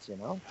sports, you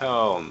know?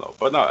 Hell no.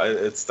 But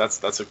no,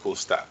 that's a cool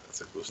stat.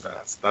 That's a cool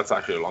stat. That's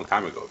actually a long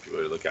time ago if you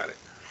really look at it.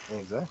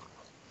 Exactly.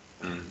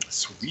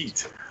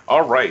 Sweet.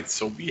 All right.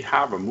 So we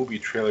have a movie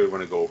trailer we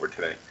want to go over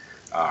today.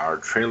 Our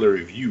trailer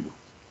review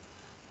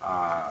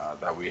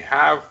that we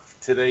have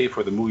today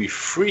for the movie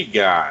Free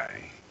Guy.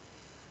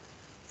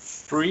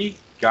 Free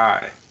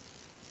Guy.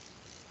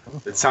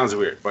 It sounds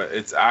weird, but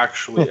it's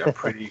actually a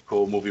pretty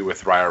cool movie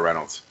with Ryan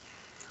Reynolds.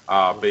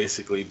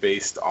 Basically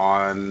based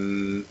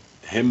on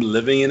him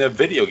living in a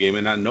video game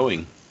and not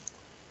knowing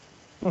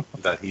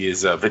that he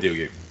is a video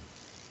game.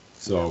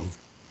 So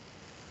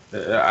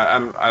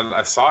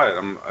I saw it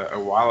a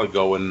while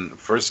ago when it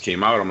first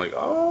came out. I'm like,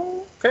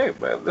 oh, okay,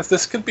 well,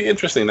 this could be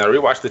interesting. I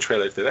rewatched the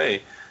trailer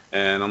today,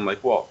 and I'm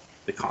like, well,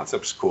 the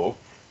concept's cool.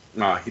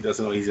 He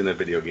doesn't know he's in a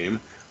video game.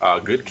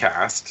 Good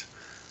cast.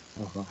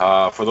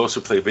 For those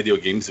who play video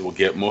games, they will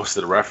get most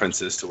of the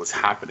references to what's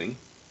happening.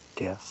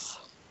 Yes.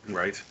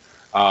 Right.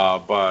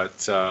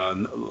 But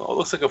it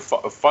looks like a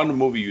fun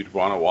movie you'd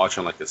want to watch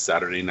on like a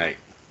Saturday night.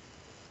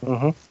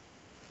 What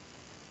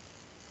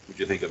did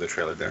you think of the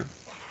trailer there?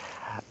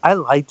 I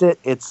liked it.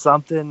 It's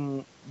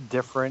something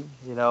different,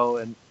 you know,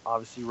 and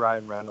obviously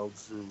Ryan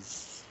Reynolds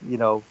is, you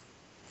know,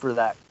 for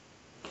that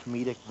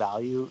comedic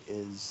value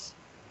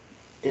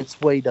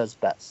it's what he does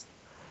best.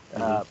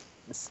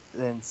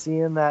 And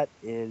seeing that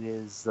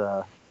it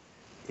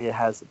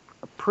has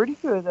a pretty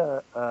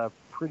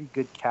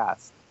good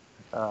cast.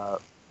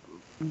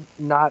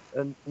 Not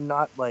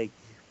like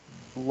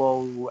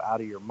blow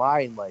out of your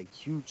mind like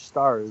huge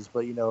stars,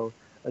 but you know,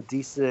 a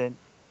decent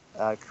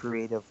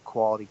creative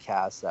quality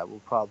cast that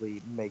will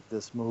probably make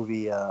this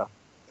movie a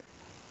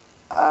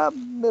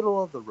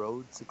middle of the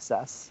road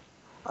success.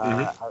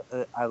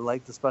 I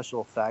like the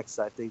special effects.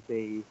 I think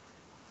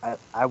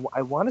I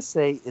want to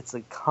say it's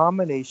a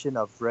combination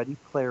of Ready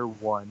Player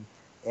One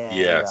and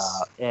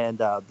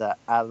the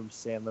Adam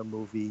Sandler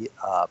movie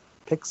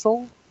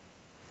Pixel.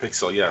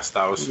 Pixel, yes,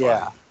 that was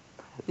fun.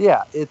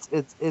 Yeah.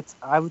 It's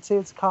I would say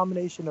it's a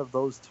combination of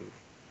those two.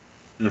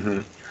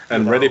 Mm-hmm.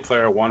 And Ready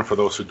Player One, for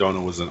those who don't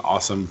know, was an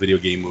awesome video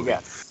game movie.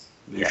 Yes.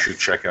 You should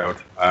check out.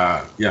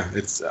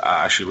 It's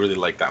I actually really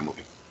like that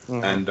movie.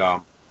 Mm-hmm. And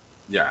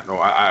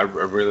I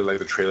really like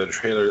the trailer. The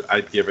trailer,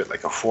 I'd give it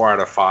like a 4 out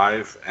of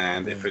 5.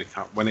 And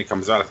when it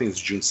comes out, I think it's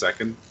June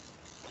 2nd.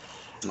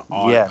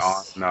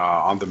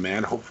 On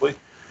demand, hopefully.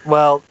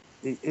 Well,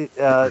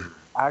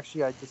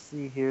 actually, I just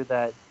see here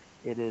that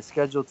it is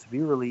scheduled to be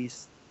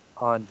released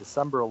on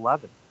December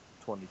 11th,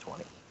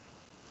 2020.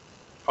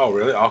 Oh,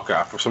 really?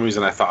 Okay. For some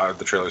reason, I thought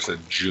the trailer said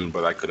June,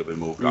 but that could have been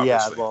moved,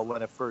 obviously. Yeah, well,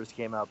 when it first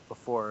came out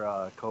before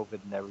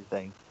COVID and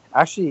everything.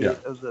 Actually,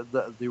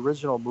 the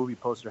original movie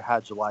poster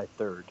had July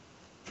 3rd.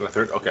 July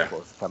 3rd? Okay.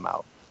 Supposed to come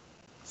out.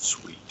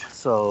 Sweet.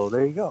 So,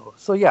 there you go.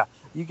 So, yeah,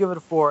 you give it a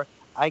 4.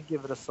 I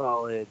give it a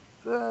solid...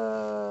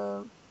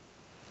 I'll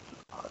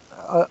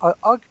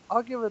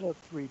give it a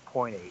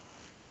 3.8.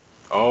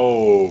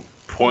 Oh,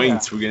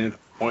 points. Yeah. We're getting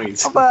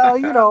points. Well,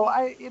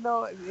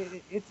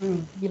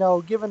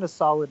 it's given a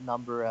solid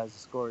number as a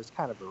score is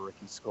kind of a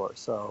rookie score.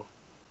 So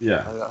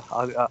yeah,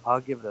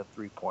 I'll give it a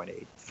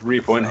 3.8.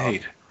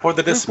 3.8 for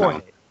the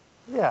dismount.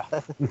 Yeah,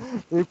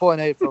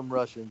 3.8 from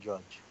Russian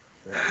Judge.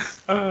 Yeah.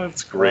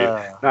 That's great.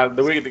 Now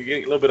we're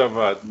getting a little bit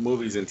of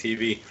movies and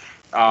TV.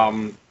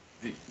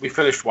 We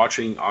finished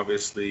watching,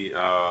 obviously,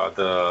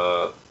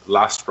 the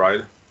Last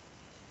Ride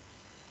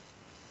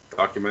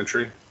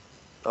documentary.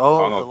 The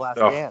Last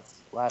Dance.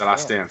 The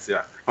Last Dance,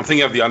 yeah. I'm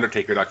thinking of the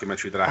Undertaker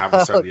documentary that I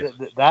haven't started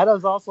yet. That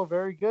is also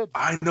very good.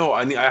 I know.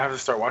 I have to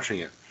start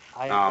watching it.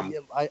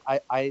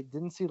 I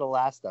didn't see the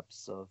last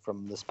episode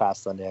from this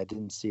past Sunday. I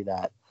didn't see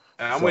that.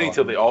 And I'm waiting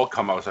till they all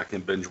come out so I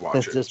can binge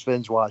watch it. Just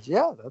binge watch.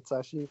 Yeah, that's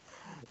actually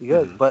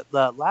good. Mm-hmm. But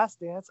the Last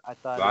Dance, I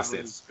thought Last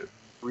Dance is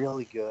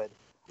really good.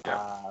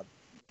 Yeah.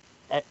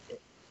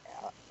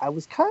 I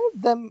was kind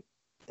of them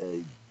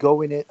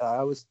going it.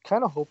 I was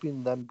kind of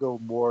hoping them go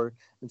more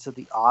into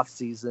the off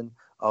season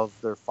of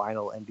their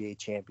final NBA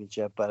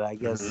championship, but I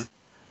guess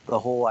the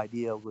whole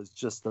idea was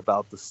just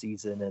about the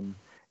season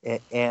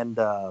and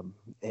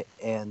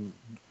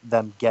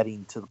them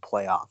getting to the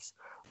playoffs.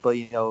 But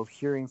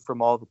hearing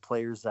from all the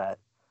players that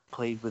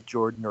played with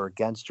Jordan or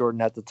against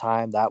Jordan at the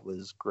time, that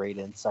was great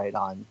insight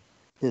on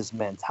his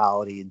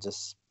mentality and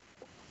just.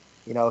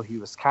 He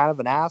was kind of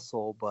an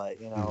asshole, but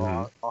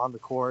on the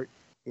court,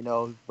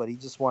 but he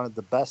just wanted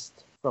the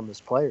best from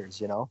his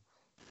players,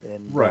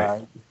 and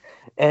right.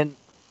 And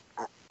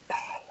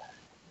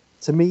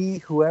to me,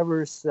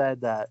 whoever said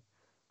that,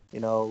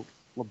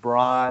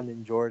 LeBron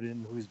and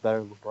Jordan, who's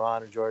better,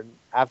 LeBron or Jordan?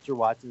 After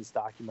watching this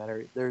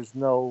documentary, there's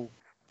no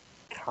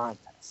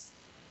contest.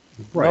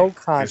 Right. No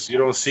contest. You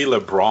don't see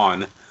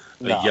LeBron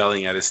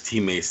yelling at his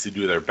teammates to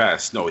do their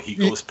best. No, he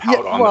goes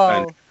pout on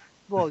the bench.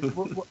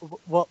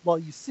 Well,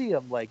 you see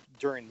him like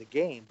during the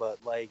game, but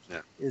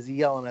is he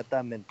yelling at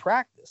them in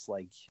practice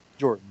like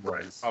Jordan was?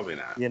 Right, probably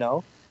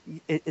not.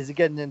 Is he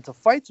getting into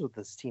fights with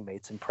his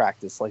teammates in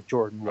practice like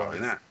Jordan was?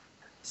 Probably not.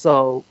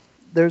 So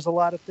there's a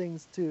lot of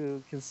things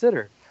to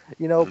consider,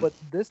 But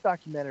this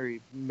documentary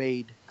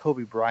made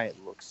Kobe Bryant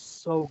look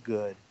so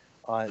good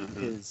on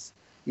his,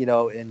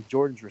 and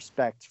Jordan's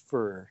respect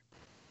for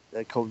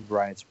Kobe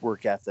Bryant's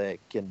work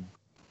ethic and.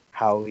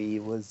 How he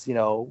was,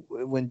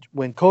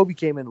 when Kobe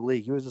came in the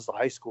league, he was just a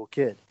high school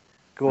kid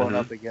going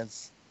up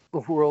against the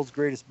world's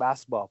greatest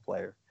basketball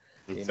player.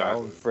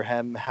 Exactly. For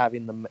him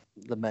having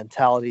the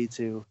mentality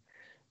to,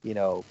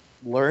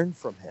 learn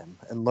from him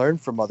and learn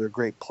from other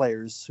great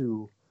players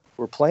who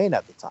were playing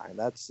at the time.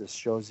 That just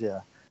shows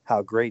you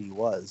how great he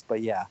was.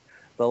 But yeah,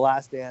 The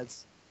Last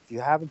Dance, if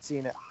you haven't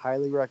seen it,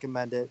 highly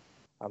recommend it.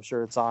 I'm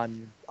sure it's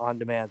on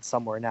demand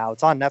somewhere now.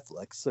 It's on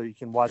Netflix, so you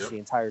can watch the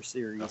entire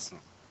series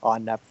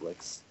on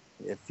Netflix.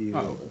 If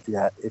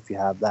you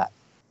have that.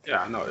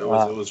 Yeah, no, it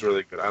was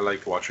really good. I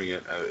liked watching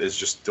it. It's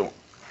just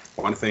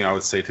one thing I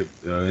would say to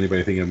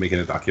anybody thinking of making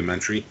a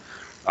documentary,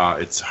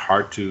 it's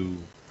hard to.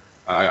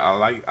 I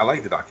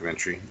like the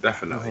documentary,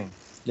 definitely.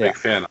 Big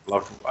fan.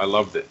 I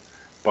loved it,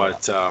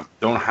 but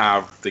don't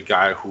have the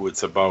guy who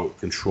it's about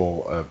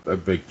control a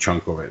big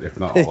chunk of it, if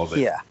not all of it.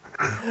 Yeah,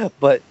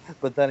 but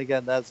then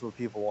again, that's what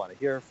people want to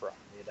hear from.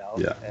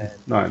 Yeah.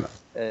 And, I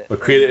know.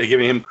 But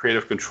giving him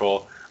creative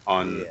control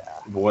on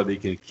what they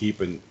can keep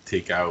and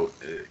take out,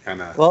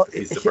 kind of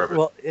defeats the purpose.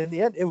 Well, in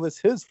the end, it was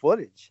his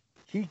footage.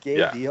 He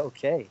gave the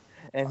okay,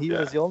 and he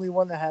was the only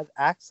one that had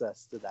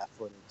access to that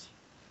footage.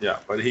 Yeah,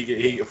 but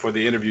he for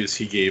the interviews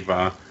he gave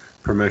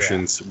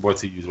permissions what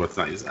to use, what's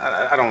not used.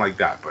 I don't like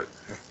that, but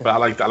I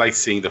like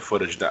seeing the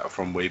footage that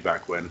from way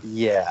back when.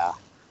 Yeah,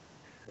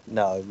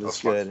 no, it was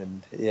good,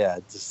 fun.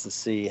 And just to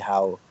see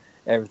how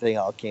everything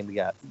all came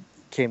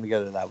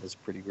together, that was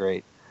pretty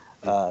great.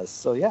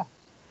 So yeah.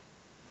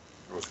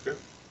 That was good.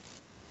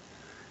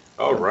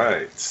 All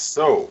right.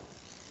 So,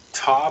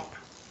 top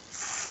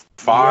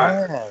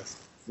 5. Yes.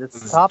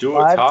 It's top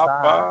 5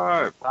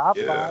 time. Top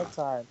 5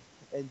 time.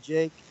 And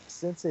Jake,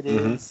 since it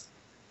is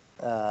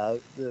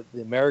the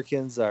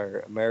Americans are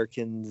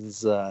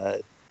Americans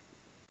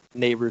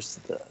neighbors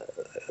to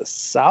the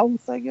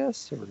south, I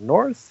guess, or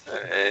north.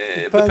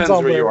 It depends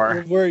on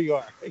where you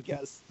are, I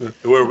guess.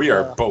 Where we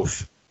are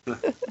both.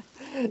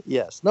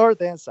 Yes,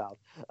 North and South.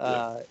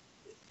 Yeah.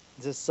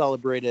 Just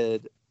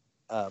celebrated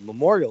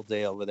Memorial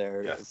Day over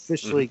there, Yes.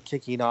 officially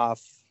kicking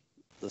off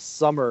the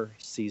summer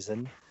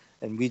season.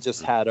 And we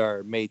just had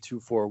our May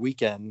 2-4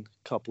 weekend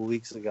a couple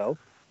weeks ago.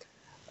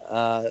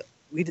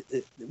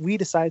 We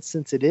decided,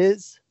 since it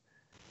is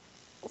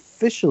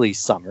officially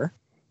summer,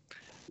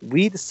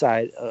 we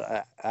decide.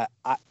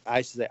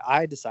 I should say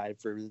I decided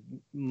for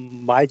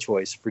my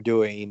choice for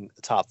doing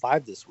the top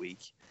 5 this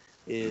week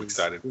I'm is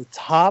excited. the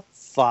top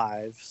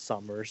 5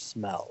 summer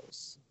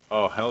smells.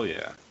 Oh, hell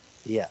yeah.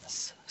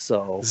 Yes.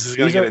 So This is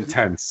gonna get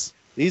intense.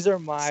 these are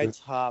my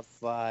top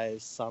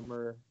 5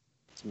 summer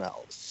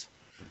smells.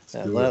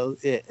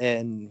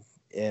 And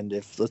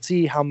if let's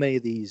see how many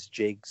of these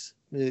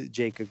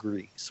Jake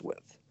agrees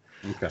with.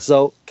 Okay.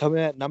 So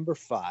coming at number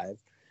 5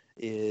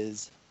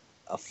 is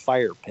a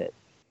fire pit.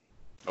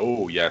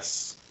 Oh,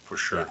 yes, for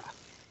sure.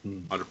 Yeah.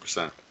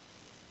 100%.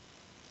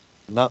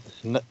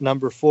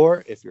 Number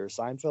 4, if you're a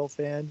Seinfeld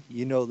fan,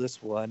 you know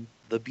this one,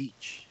 the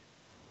beach.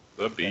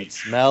 The That beach.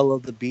 smell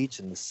of the beach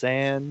and the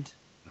sand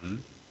Mhm.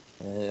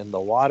 and the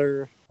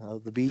water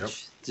of the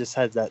beach just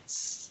has that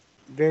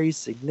very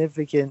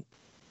significant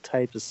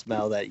type of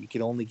smell that you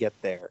can only get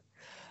there.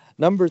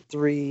 Number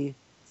 3,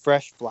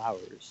 fresh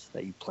flowers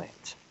that you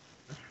plant.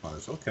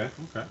 Okay.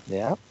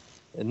 Yeah.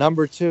 And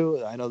number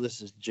 2, I know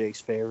this is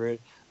Jake's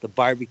favorite, the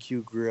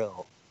barbecue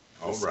grill.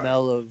 All The right.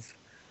 smell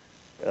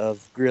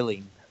of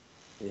grilling.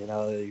 You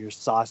know, your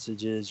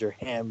sausages, your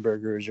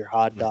hamburgers, your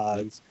hot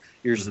dogs,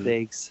 your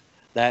steaks.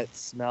 That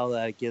smell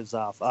that it gives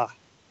off,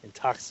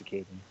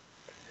 intoxicating.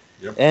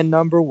 Yep. And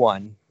number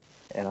 1,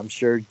 and I'm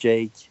sure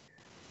Jake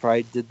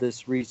probably did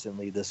this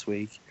recently this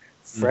week,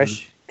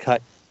 fresh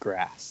cut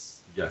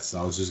grass. Yes,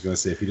 I was just gonna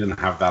say if you didn't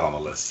have that on the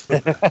list.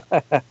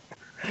 Yeah,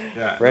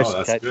 Fresh no,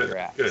 that's cut good.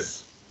 grass. Good.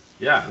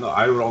 Yeah, no,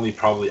 I would only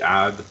probably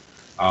add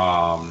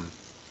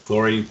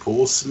chlorine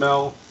pool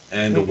smell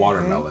and the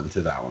watermelon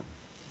to that one.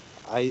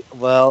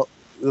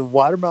 The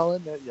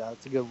watermelon,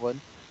 that's a good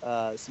one.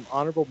 Some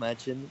honorable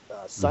mention,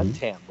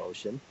 suntan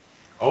lotion.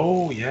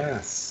 Oh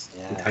yes,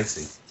 Yes.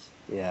 enticing.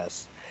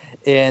 Yes,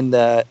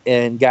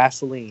 and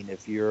gasoline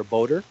if you're a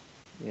boater.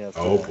 You know,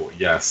 Oh boy,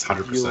 yes,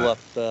 100%. fuel up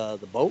the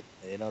boat.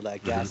 You know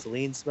that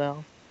gasoline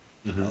smell.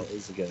 Mhm. Oh,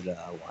 is a good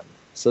one.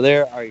 So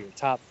there are your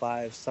top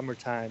 5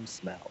 summertime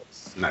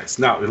smells. Nice.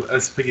 Now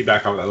let's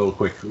piggyback on that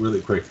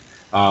really quick.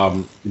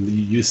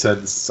 You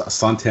said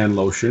suntan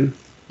lotion.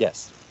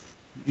 Yes.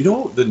 You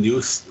know the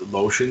new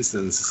lotions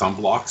and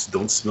sunblocks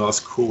don't smell as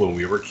cool when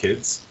we were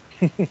kids.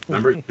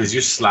 Remember, because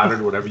you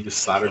slattered whatever you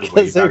slattered away.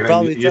 Because they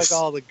probably took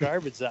all the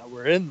garbage that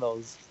were in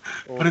those.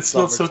 But it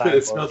smelled so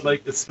good. summertime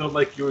It smelled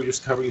like you were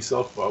just covering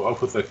yourself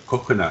up with a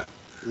coconut.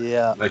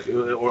 Yeah. Like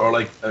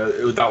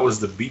that was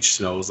the beach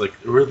smell. It was like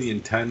really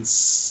intense,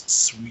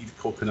 sweet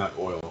coconut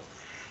oil.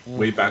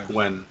 Way back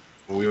when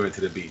we went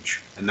to the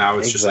beach, and now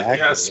it's just like,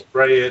 yeah,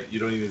 spray it. You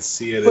don't even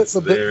see it. It's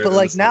there. But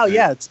like now,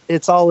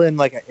 it's all in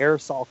like an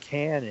aerosol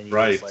can, and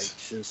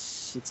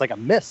it's like a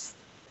mist.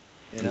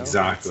 You know?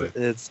 Exactly.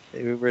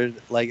 We're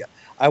like,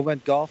 I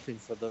went golfing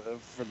for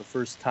the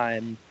first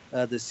time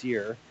this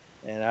year,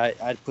 and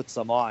I put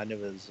some on. It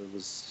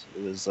was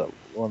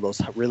one of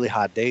those really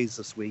hot days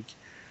this week,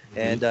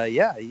 and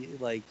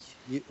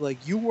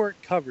you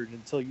weren't covered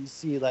until you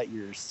see that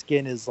your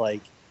skin is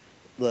like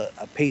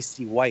a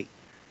pasty white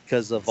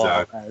because of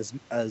all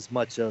as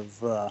much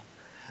of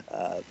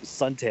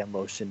suntan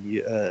lotion,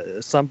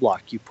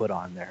 sunblock you put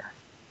on there.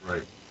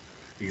 Right.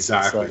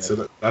 Exactly.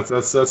 So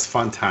that's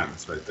fun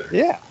times right there.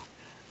 Yeah.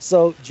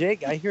 So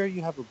Jake, I hear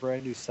you have a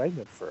brand new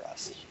segment for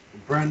us.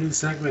 Brand new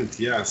segment,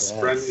 yes.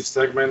 Brand new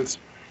segment,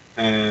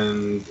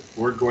 and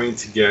we're going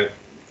to get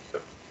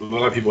a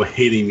lot of people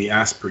hating me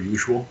as per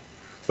usual,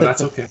 but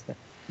that's okay.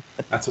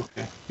 That's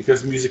okay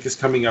because music is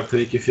coming up to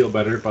make you feel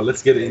better. But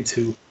let's get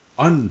into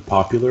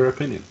unpopular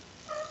opinion.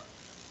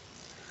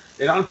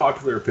 An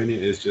unpopular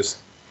opinion is just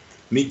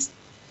me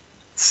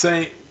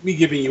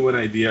giving you an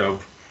idea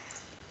of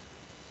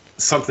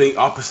something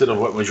opposite of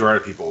what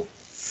majority of people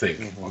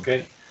think,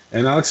 okay?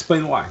 And I'll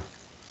explain why.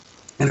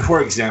 And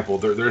for example,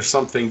 there are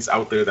some things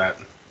out there that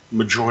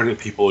majority of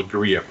people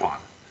agree upon.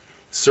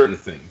 Certain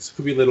things.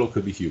 Could be little,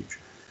 could be huge.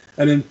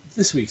 And in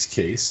this week's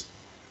case,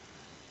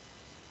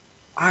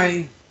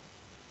 I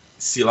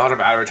see a lot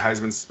of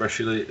advertisements,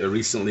 especially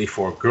recently,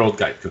 for Girl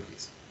Guide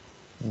cookies.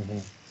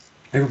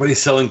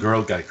 Everybody's selling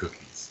Girl Guide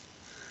cookies.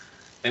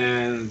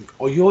 And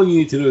all you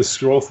need to do is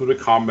scroll through the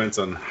comments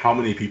on how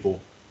many people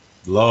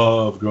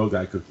love Girl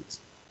Guide cookies.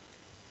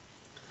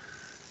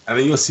 And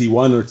then you'll see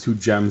 1 or 2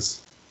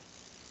 gems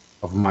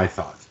of my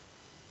thought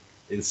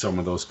in some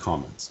of those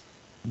comments.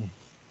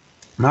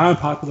 My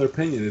unpopular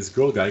opinion is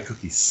Girl Guide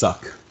cookies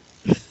suck.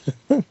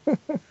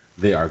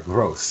 They are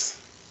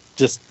gross.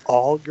 Just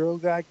all Girl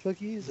Guide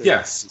cookies?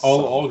 Yes,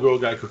 all Girl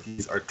Guide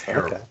cookies are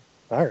terrible. Okay.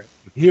 All right.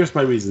 Here's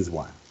my reasons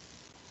why.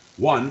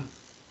 1,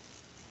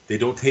 they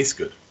don't taste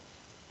good.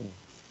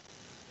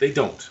 They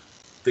don't.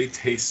 They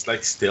taste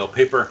like stale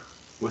paper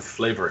with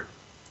flavoring.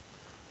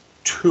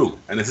 2,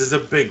 and this is a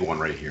big one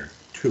right here.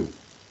 2,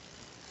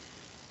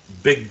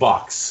 Big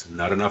box,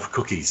 not enough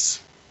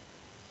cookies.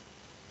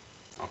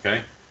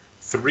 Okay?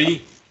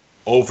 3,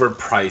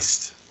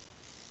 overpriced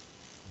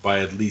by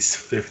at least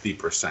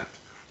 50%.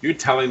 You're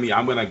telling me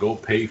I'm going to go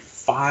pay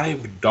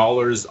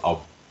 $5 a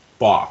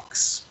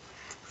box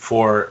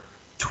for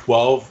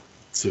 12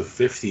 to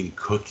 15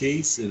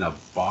 cookies in a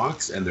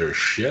box and they're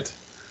shit?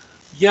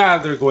 Yeah,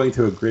 they're going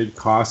to a great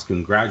cost.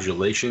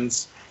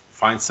 Congratulations.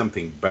 Find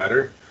something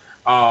better.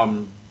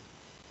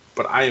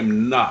 But I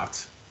am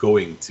not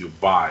going to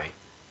buy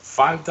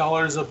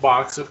 $5 a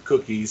box of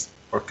cookies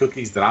or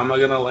cookies that I'm not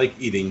going to like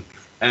eating.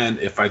 And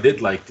if I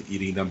did like to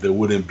eating them, there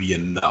wouldn't be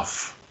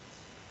enough.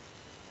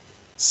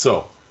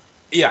 So,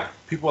 yeah,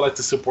 people like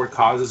to support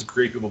causes.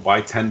 Great, people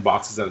buy 10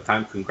 boxes at a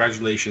time.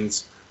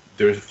 Congratulations.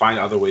 Find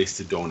other ways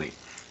to donate.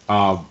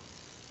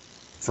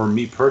 For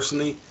me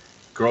personally,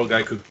 Girl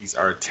Guide cookies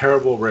are a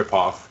terrible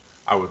ripoff.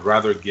 I would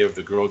rather give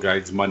the Girl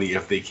Guides money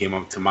if they came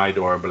up to my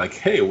door and be like,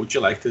 hey, would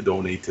you like to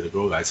donate to the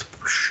Girl Guides?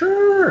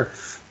 Sure.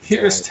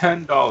 Here's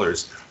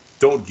 $10.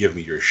 Don't give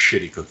me your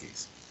shitty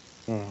cookies.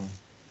 Mm-hmm.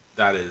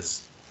 That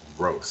is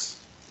gross.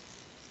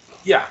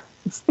 Yeah,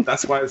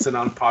 that's why it's an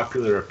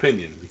unpopular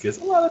opinion, because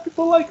a lot of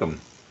people like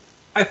them.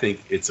 I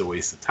think it's a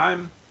waste of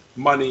time,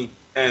 money,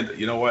 and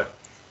you know what?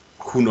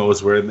 Who knows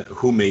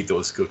who made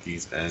those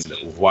cookies and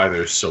why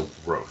they're so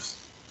gross.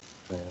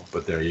 Yeah.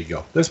 But there you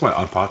go. That's my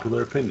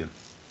unpopular opinion.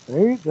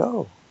 There you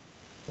go.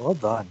 Well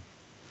done.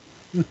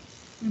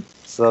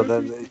 So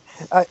then,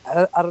 I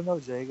don't know,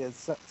 Jake. It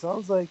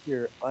sounds like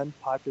your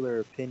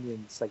unpopular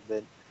opinion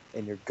segment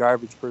and your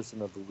garbage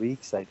person of the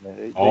week segment.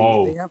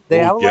 They have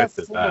a lot of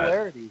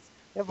similarities.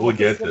 We'll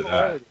get to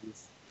that.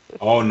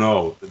 Oh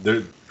no,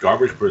 the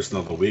garbage person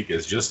of the week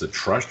is just a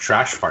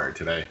trash fire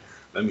today.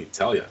 Let me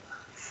tell you.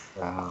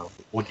 Wow.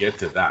 We'll get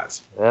to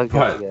that.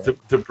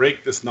 But to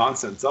break this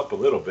nonsense up a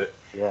little bit,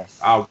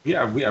 yes, we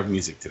have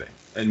music today,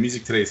 and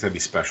music today is going to be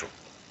special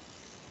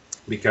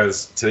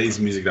because today's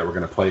music that we're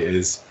going to play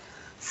is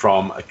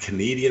from a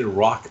Canadian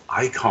rock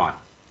icon.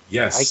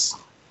 Yes,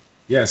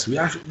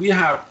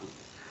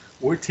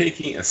 we're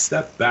taking a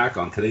step back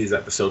on today's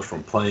episode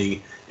from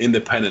playing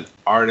independent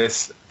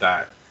artists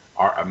that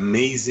are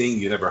amazing,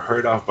 you never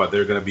heard of, but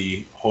they're going to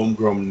be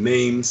homegrown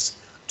names,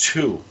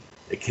 to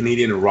a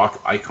Canadian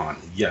rock icon.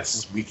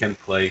 Yes, we can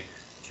play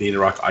Canadian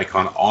rock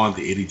icon on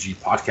the ADG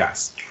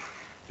podcast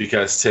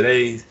because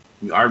today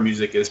our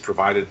music is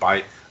provided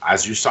by,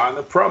 as you saw in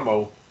the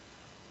promo,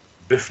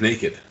 Bif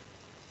Naked.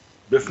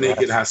 Bif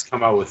Naked has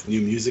come out with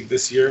new music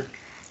this year,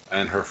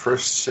 and her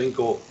first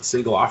single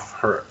off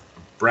her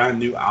brand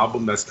new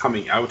album that's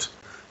coming out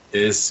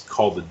is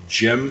called The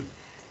Gym.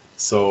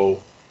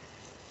 So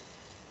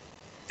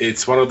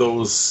it's one of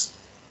those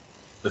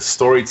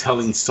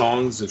storytelling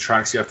songs, the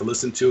tracks you have to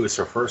listen to. It's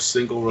her first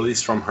single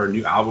released from her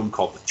new album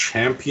called The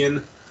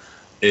Champion.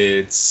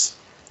 It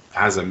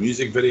has a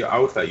music video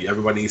out that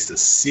everybody needs to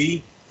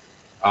see.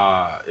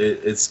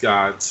 It's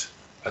got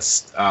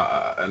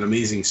an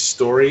amazing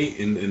story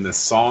in the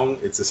song.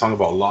 It's a song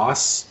about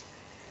loss.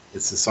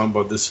 It's a song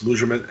about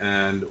disillusionment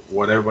and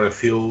what everybody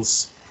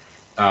feels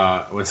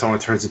when someone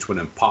turns into an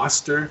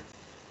imposter.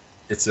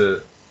 It's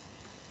a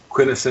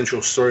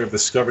quintessential story of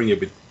discovering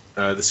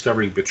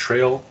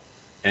betrayal,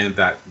 and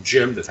that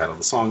Jim, the title of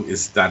the song,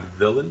 is that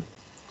villain.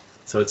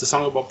 So it's a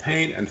song about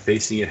pain and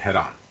facing it head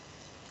on.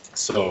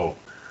 So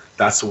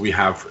that's what we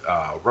have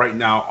right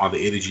now on the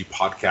ADG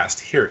podcast.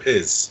 Here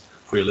is,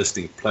 for your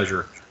listening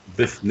pleasure,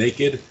 Bif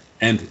Naked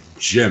and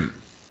Jim.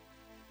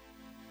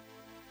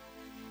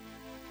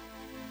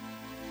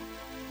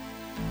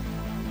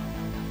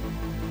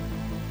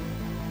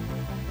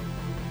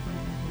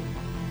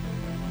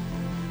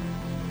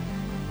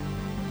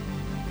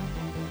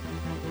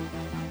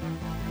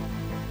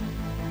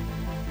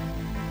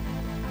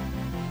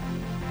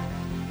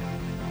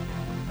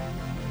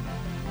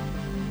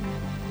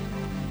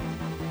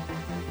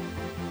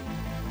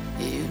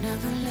 You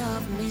never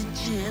loved me,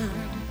 Jim.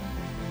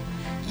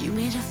 You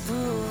made a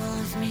fool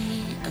of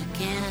me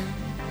again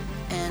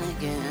and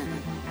again.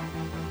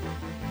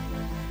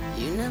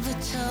 You never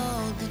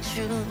told the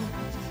truth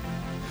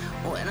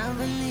when I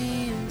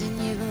believed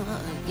in you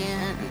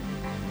again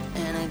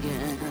and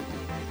again.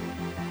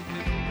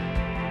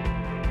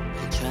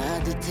 You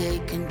tried to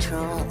take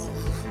control,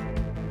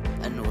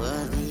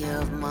 unworthy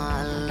of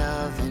my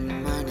love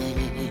and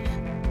money.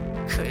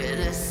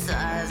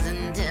 Criticize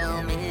and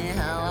tell me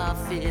how I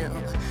feel.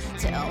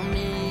 Tell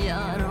me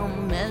I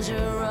don't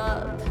measure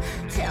up.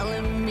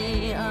 Telling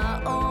me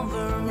I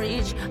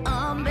overreach.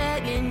 I'm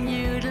begging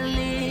you to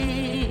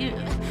leave.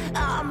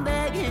 I'm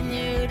begging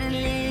you to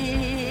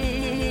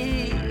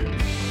leave.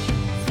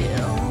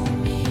 Fill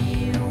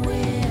me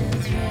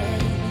with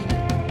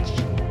rage.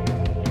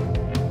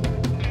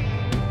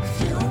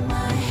 Fill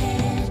my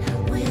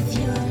head with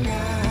your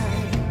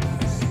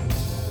lies.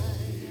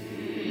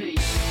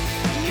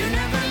 You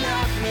never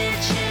loved me,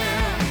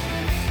 Jim.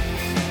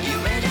 You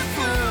made a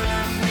fool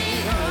of me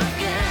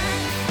again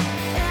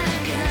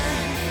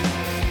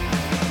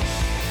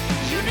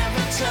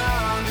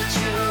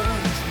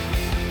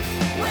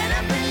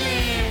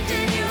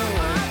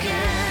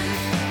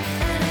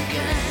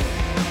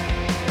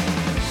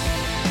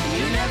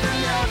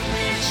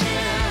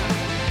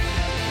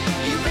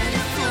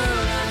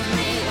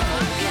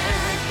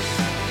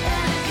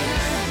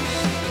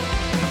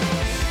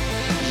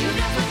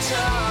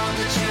told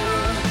the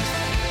truth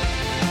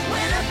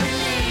when I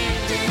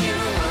believed in you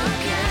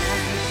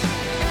again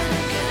and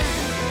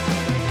again.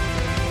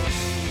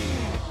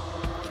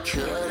 You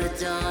could have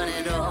done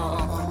it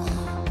all,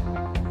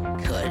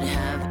 could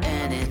have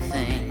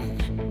anything,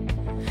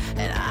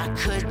 and I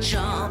could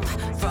jump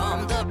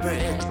from the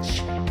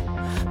bridge,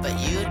 but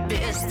you'd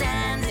be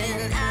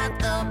standing at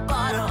the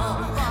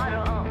bottom,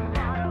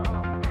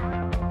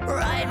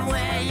 right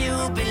where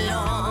you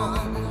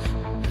belong,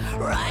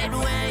 right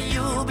where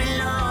you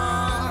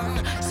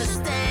belong. So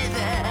stay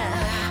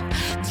there,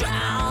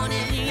 drown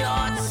in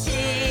your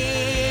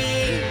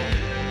sea.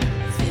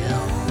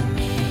 Fill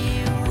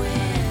me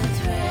with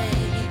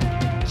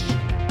rage,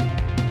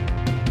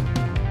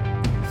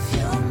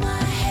 fill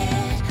my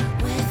head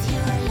with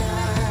your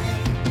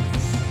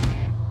lies.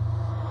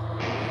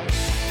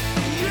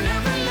 You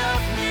never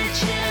loved me,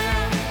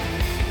 Jim.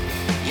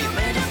 You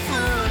made a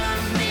fool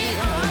of me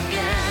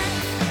again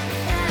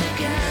and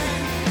again.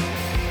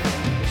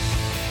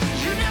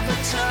 You never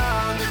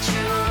told the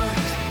truth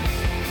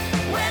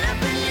when I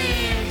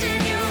believed in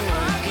you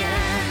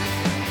again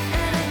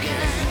and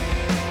again.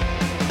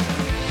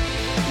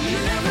 You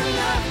never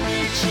loved me,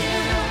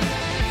 Jim.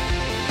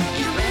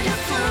 You made a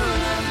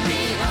fool of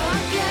me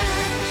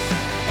again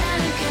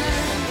and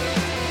again.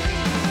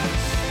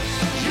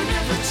 You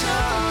never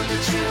told the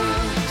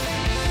truth.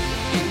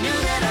 You knew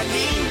that I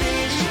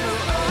needed you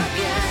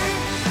again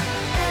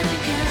and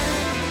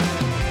again.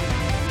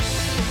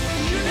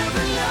 You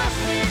never loved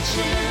me,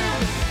 Jim.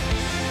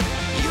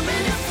 You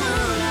made a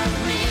fool of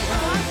me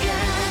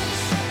again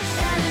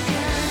and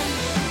again.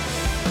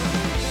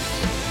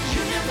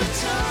 You never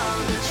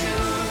told the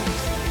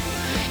truth.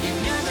 You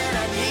knew that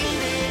I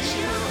needed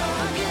you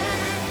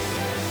again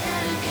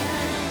and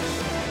again.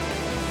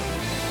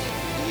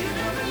 You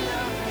never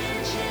loved me,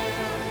 Jim.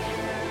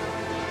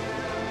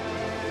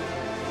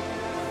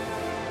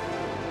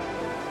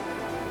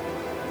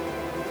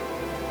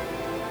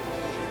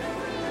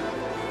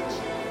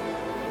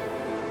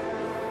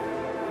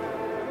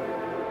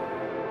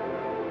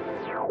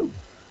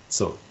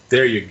 So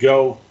there you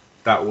go.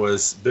 That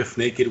was Bif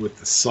Naked with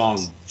the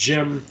song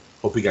Jim.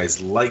 Hope you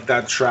guys like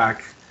that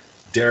track.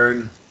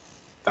 Darrin,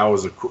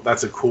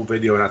 that's a cool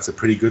video, and that's a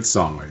pretty good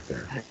song right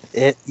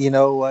there. You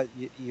know what?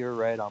 You're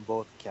right on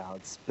both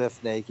accounts.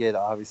 Bif Naked,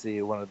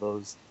 obviously one of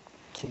those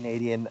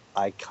Canadian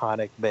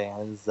iconic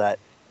bands that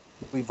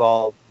we've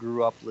all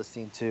grew up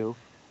listening to.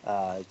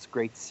 It's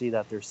great to see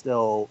that they're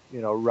still,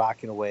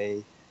 rocking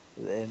away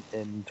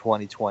in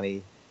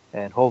 2020,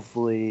 and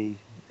hopefully,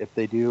 if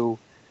they do,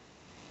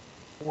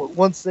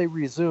 once they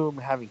resume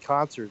having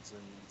concerts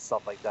and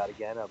stuff like that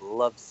again, I'd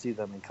love to see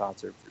them in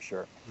concert for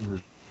sure. Mm-hmm.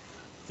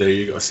 There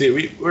you go. See,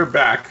 we're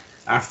back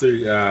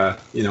after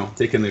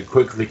taking a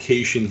quick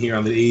vacation here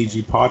on the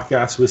AEG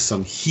podcast with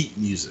some heat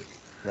music.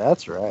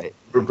 That's right.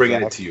 We're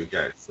bringing it to you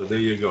guys. So there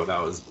you go.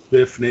 That was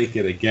Bif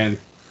Naked again.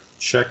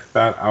 Check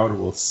that out.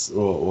 We'll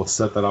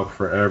set that up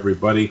for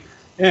everybody.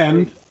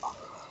 And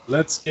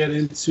let's get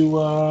into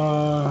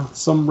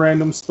some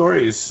random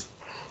stories.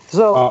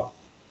 So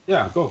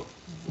yeah, go.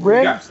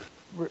 Random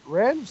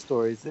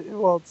stories.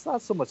 Well, it's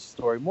not so much a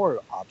story, more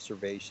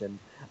observation.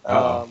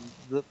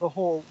 The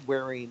whole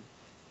wearing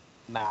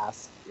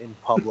masks in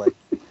public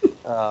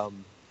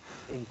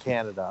in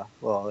Canada,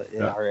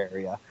 in our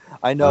area.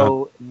 I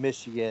know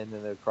Michigan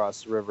and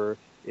across the river,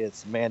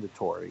 it's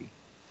mandatory.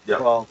 Yeah.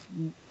 Well,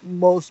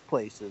 most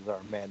places are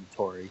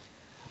mandatory.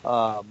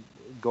 My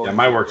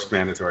work's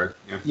mandatory.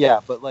 Yeah,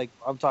 but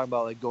I'm talking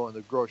about going to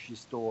the grocery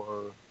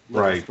store,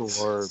 liquor right.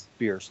 store,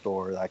 beer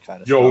store, that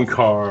kind of Your own stuff.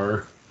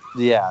 car.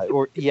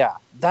 Yeah,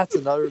 that's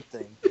another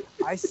thing.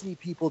 I see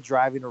people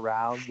driving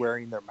around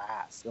wearing their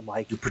masks. I'm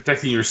like, you're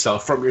protecting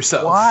yourself from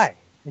yourself. Why?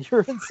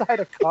 You're inside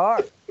a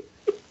car.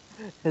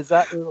 Is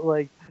that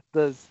do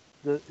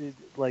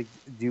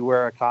you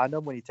wear a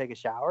condom when you take a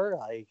shower?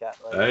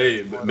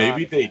 Hey,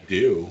 maybe they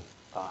do.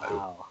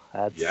 Wow,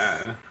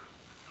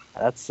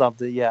 that's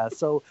something. Yeah.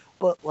 So,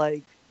 but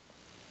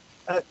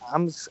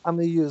I'm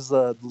gonna use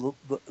the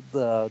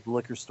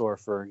liquor store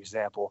for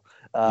example.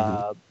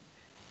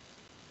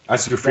 I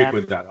should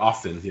frequent that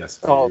often. Yes.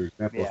 Your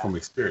example from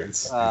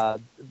experience.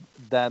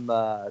 Them,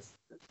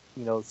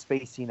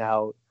 spacing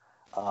out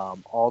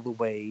all the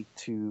way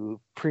to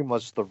pretty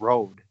much the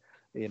road.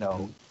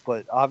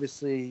 But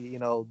obviously,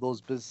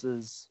 those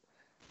businesses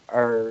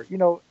are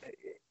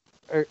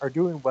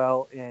doing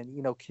well,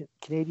 and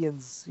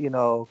Canadians,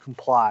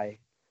 comply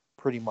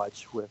pretty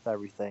much with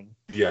everything.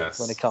 Yes.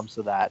 When it comes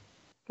to that,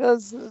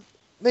 because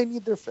they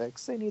need their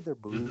fix, they need their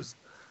booze,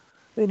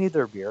 they need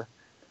their beer.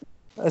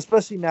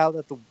 Especially now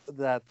that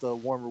the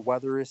warmer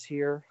weather is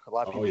here, a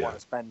lot of people want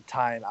to spend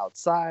time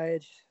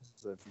outside.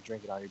 So if you're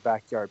drinking on your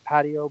backyard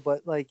patio,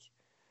 but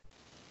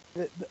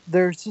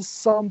there's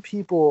just some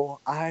people.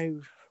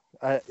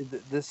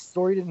 This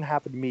story didn't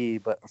happen to me,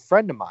 but a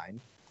friend of mine.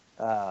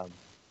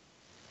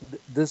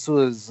 This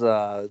was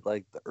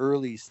the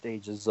early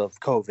stages of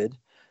COVID.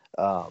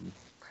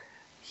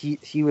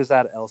 He was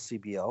at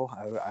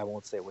LCBO. I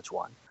won't say which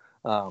one,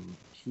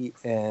 He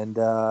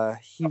Oh,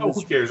 was.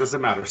 who cares?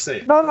 Doesn't matter. Say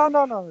it. No.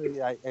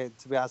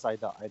 To be honest, I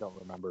don't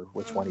remember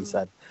which one he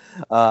said.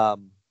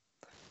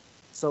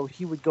 So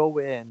he would go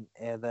in,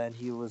 and then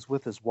he was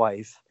with his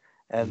wife,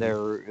 and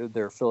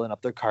they're filling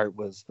up their cart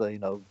with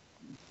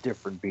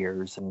different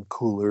beers and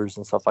coolers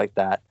and stuff like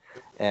that.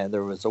 And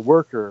there was a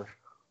worker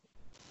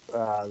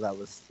that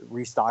was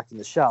restocking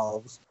the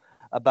shelves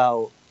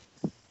about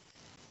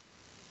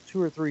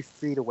 2 or 3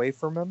 feet away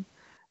from him,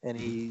 and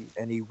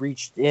he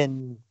reached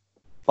in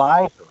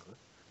by her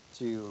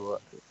to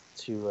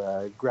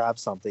grab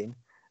something,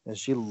 and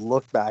she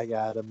looked back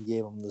at him,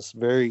 gave him this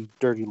very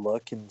dirty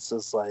look, and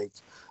says like,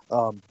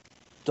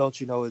 "Don't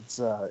you know it's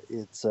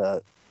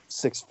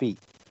 6 feet?"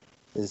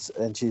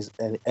 And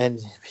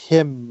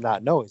him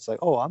not knowing, it's like,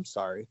 "Oh, I'm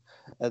sorry."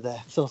 And then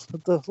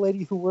the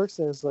lady who works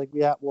there is like,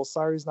 "Yeah, well,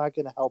 sorry's not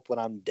going to help when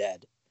I'm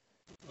dead."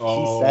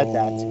 She said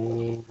that to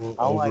him.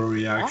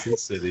 Overreaction like,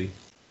 City.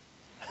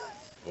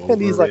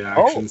 And he's like,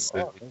 "Oh."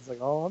 City. It's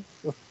like, "Oh."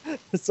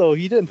 So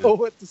he didn't know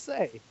what to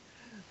say.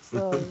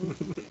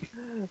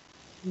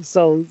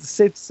 So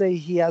safe to say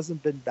he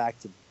hasn't been back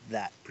to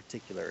that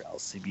particular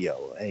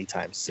LCBO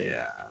anytime soon.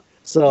 Yeah.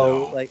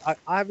 So like,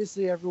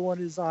 obviously everyone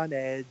is on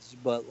edge,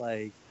 but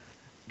like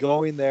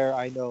going there,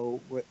 I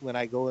know when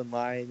I go in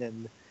line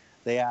and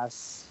they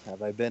ask,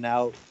 "Have I been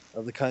out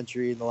of the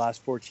country in the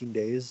last 14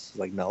 days?"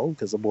 Like, no,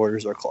 because the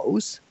borders are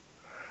closed.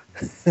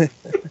 In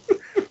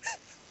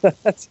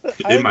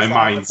my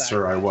mind,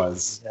 sir, I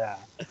was. Yeah.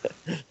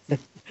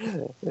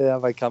 Yeah,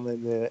 if I come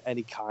into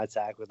any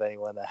contact with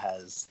anyone that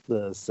has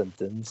the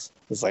symptoms,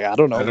 it's like, I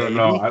don't know. I don't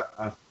know.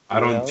 I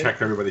don't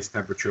check everybody's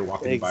temperature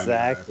walking by me.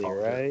 Exactly,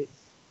 right?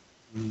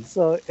 Mm-hmm.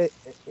 So,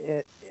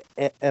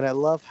 and I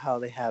love how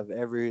they have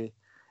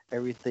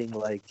everything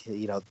like,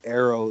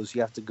 arrows.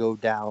 You have to go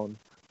down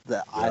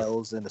the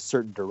aisles in a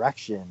certain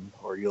direction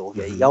or you'll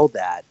get yelled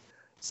at.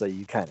 So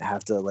you kind of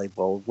have to like,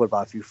 well, what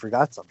about if you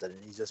forgot something?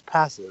 And he just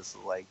passes.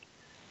 Like,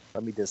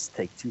 let me just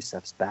take 2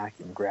 steps back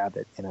and grab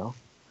it,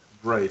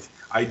 Right.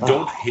 I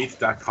don't hate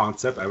that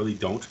concept. I really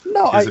don't.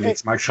 No, because it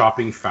makes my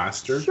shopping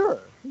faster. Sure.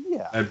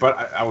 Yeah.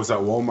 But I was at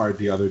Walmart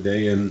the other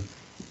day, and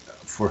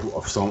for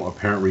some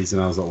apparent reason,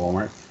 I was at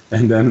Walmart.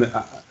 And then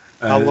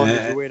how long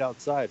did you wait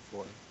outside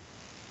for?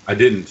 I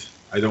didn't.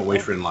 I don't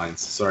wait for in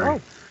lines. Sorry.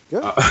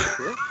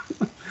 Oh,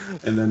 good.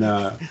 And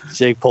then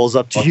Jake pulls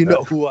up. Do you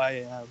know who I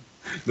am?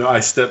 No, I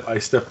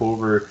step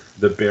over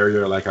the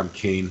barrier like I'm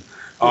Kane.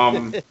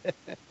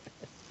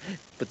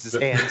 Puts his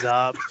hands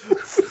up.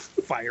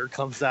 Fire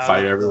comes out.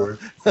 Fire everywhere.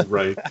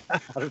 Right.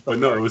 But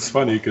no, it was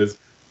funny because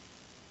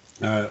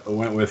I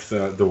went with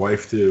the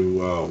wife to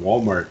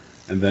Walmart,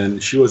 and then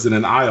she was in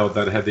an aisle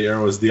that had the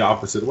arrows the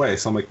opposite way.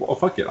 So I'm like, well,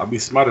 fuck it. I'll be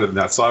smarter than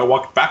that. So I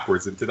walked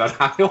backwards into that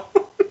aisle.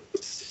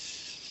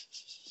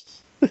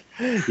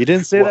 You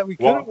didn't say that we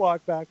couldn't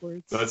walk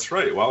backwards. That's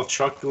right. While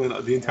chuckling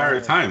the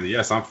entire time.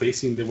 Yes, I'm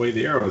facing the way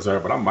the arrows are,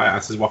 but my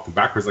ass is walking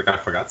backwards like I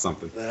forgot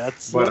something. I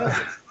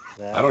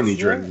don't need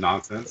your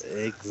nonsense.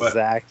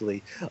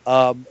 Exactly.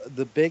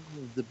 The big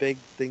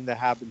thing that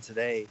happened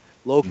today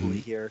locally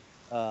here,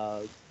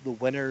 the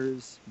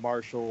Winners,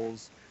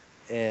 Marshalls,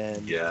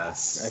 and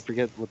yes, I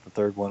forget what the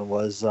third one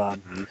was. Are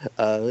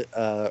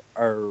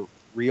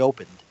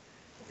reopened.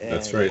 And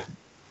that's right.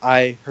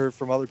 I heard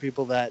from other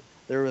people that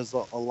there was a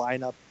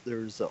lineup.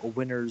 There's a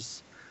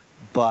Winners,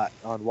 but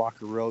on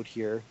Walker Road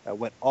here that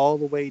went all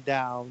the way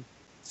down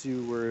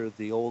to where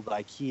the old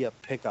IKEA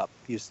pickup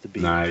used to be.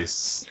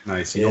 Nice.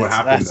 You know what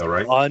happened though,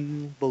 right?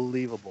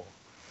 Unbelievable.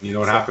 You know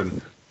what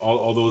happened?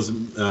 All those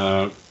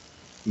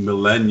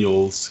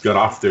millennials got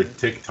off their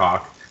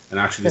TikTok and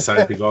actually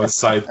decided to go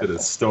outside to the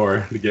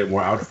store to get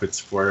more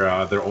outfits for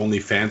their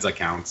OnlyFans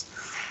accounts.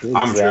 Exactly.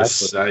 I'm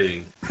just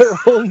saying. Their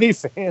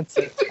OnlyFans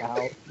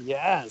account.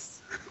 Yes.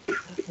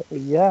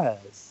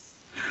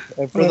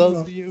 And for those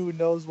of you who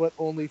knows what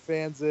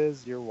OnlyFans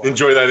is, you're welcome.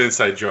 Enjoy that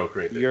inside joke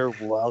right there. You're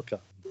welcome.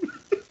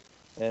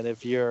 And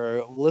if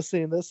you're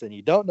listening to this and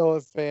you don't know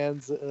what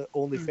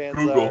OnlyFans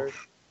Google. are,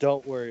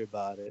 don't worry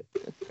about it.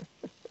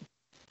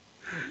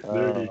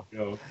 There you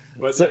go.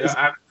 But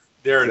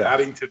Darrin,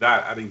 adding to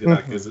that,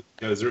 because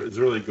it's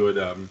a really good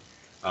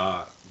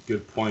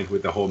good point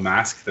with the whole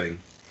mask thing.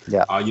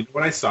 Yeah. You know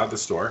what I saw at the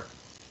store?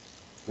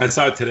 I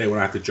saw it today when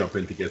I had to jump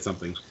in to get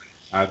something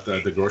at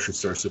the grocery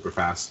store super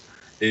fast.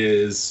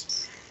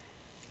 Is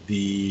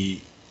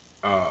the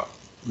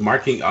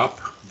marking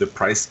up the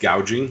price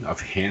gouging of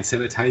hand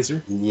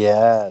sanitizer?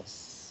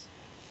 Yes.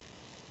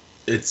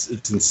 It's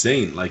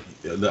insane. Like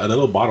a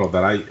little bottle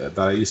that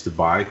I used to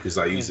buy because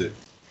I use it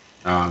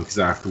because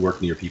I have to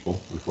work near people,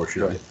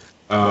 unfortunately.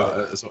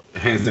 Right. So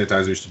hand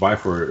sanitizer I used to buy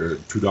for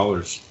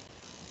 $2.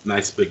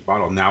 Nice big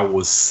bottle. Now it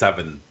was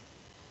 $7.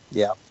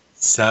 Yeah.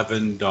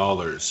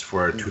 $7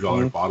 for a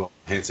 $2 bottle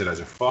of hand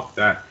sanitizer. Fuck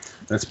that.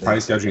 That's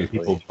price gouging, and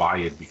people buy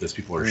it because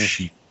people are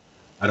sheep.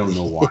 I don't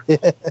know why.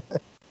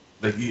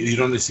 Like you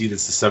don't see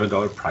this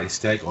 $7 price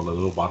tag on a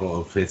little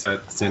bottle of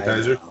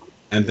sanitizer,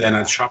 and then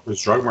at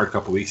Shoppers Drug Mart a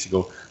couple weeks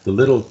ago, the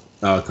little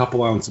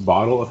couple ounce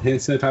bottle of hand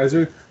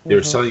sanitizer, they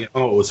were selling it.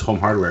 Oh, it was Home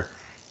Hardware.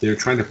 They were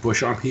trying to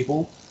push on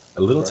people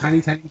A little tiny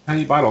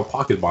bottle,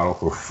 pocket bottle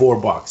for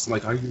 $4. I'm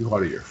like, are you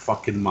out of your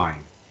fucking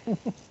mind?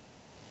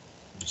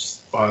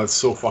 It's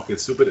so fucking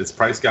stupid. It's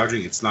price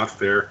gouging. It's not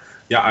fair.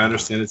 Yeah, I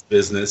understand it's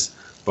business,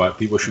 but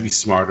people should be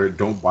smarter.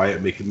 Don't buy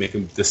it. Make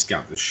them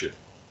discount this shit.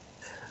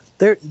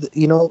 There,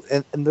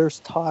 and there's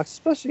talks,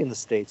 especially in the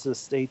States. The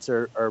States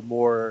are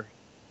more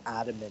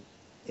adamant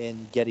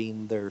in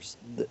getting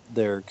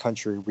their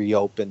country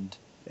reopened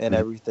and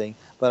everything.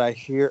 But I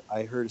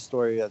heard a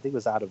story. I think it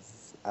was out of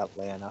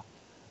Atlanta,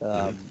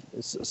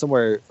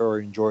 somewhere or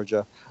in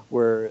Georgia,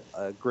 where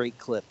Great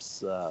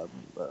Clips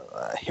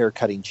hair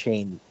cutting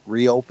chain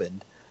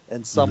reopened,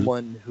 and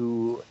someone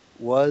who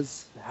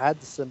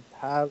had the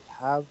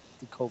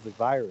COVID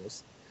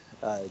virus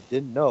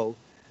didn't know,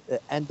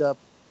 end up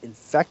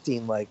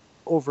infecting like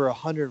over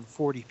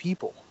 140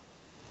 people.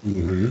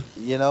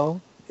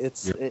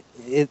 It's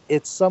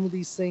some of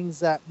these things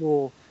that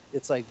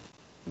it's like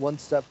one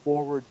step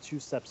forward, two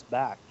steps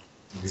back.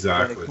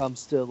 Exactly. When it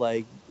comes to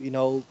like,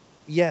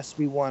 yes,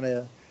 we want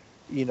to,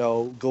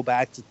 go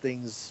back to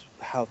things,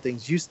 how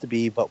things used to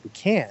be, but we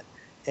can't.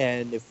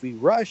 And if we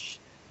rush,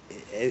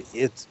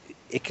 it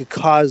could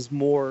cause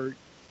more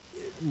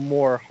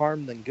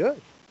harm than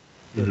good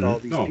with all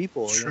these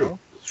people, it's true.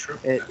 It's true.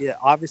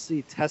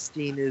 Obviously,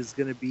 testing is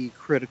going to be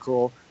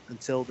critical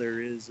until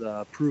there is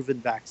a proven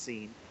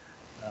vaccine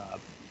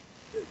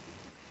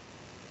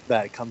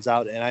that comes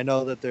out. And I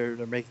know that they're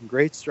making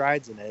great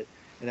strides in it.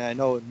 And I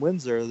know in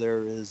Windsor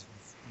there is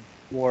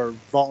more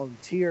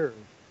volunteer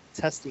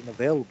testing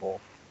available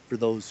for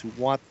those who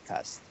want the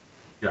test.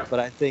 Yeah. But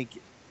I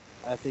think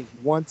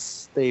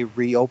once they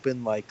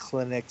reopen like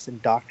clinics and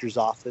doctor's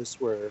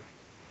office where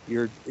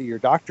your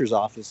doctor's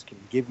office can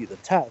give you the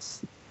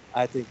test,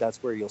 I think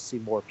that's where you'll see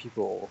more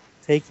people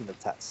taking the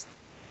test.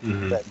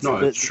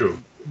 It's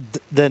true.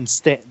 Than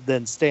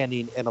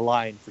standing in a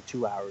line for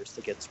 2 hours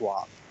to get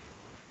swabbed.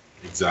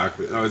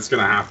 Exactly. No, it's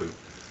gonna happen.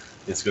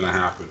 It's gonna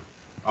happen.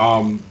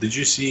 Did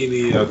you see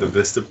any of the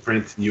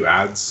Vistaprint new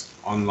ads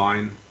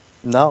online?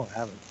 No, I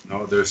haven't.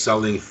 No, they're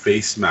selling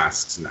face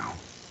masks now.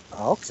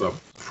 Okay. So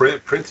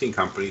printing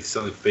companies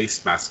selling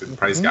face masks and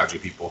price gouging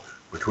people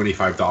for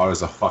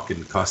 $25 a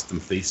fucking custom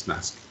face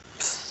mask.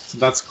 So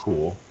that's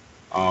cool.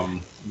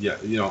 Yeah,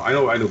 I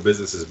know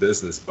business is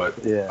business, but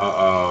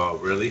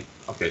really?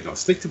 Okay, no,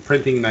 stick to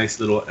printing nice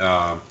little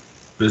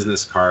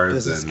business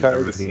cards and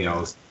everything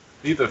else.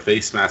 Leave the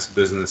face mask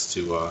business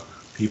to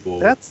people.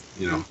 That's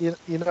you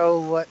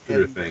know what,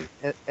 thing.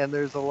 And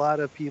there's a lot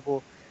of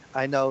people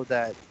I know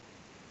that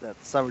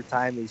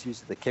summertime is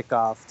usually the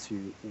kickoff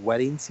to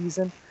wedding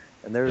season,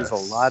 and there's a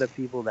lot of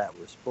people that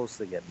were supposed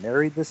to get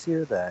married this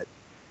year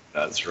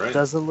that's right.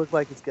 Doesn't look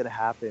like it's gonna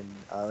happen.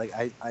 Like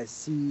I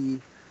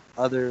see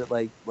other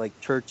like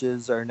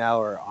churches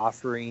are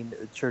offering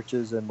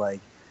churches and like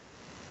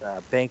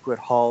banquet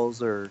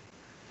halls or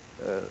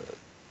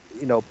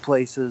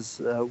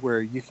places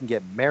where you can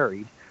get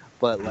married,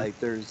 but like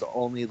there's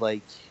only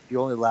like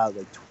you're only allowed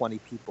like 20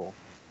 people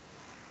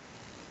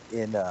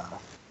in to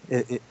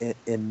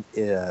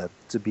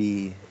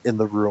be in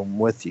the room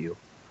with you.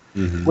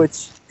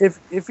 Which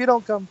if you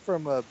don't come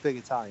from a big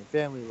Italian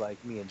family like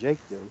me and Jake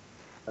do,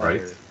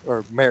 right,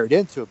 or married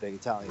into a big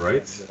Italian family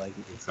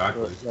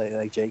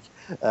like Jake,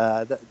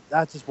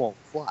 that just won't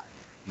fly.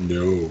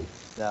 No.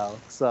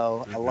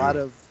 So a lot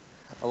of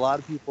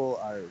people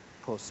are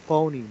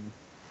postponing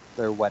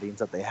their weddings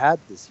that they had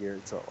this year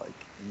until like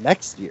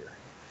next year,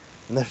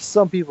 and there's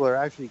some people are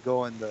actually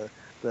going the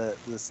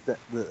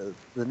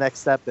next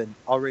step and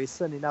already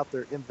sending out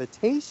their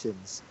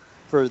invitations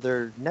for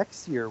their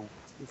next year,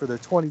 for their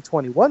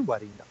 2021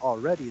 wedding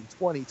already in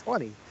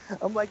 2020.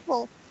 I'm like,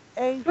 well,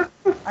 A,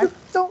 I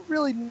don't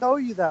really know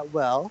you that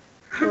well,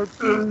 or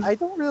B, I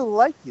don't really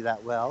like you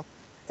that well,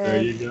 and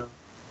there you go.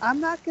 I'm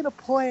not going to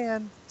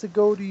plan to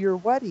go to your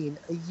wedding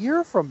a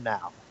year from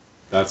now.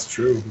 That's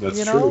true.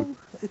 That's true.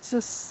 It's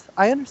just,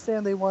 I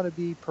understand they want to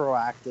be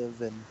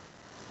proactive and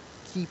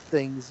keep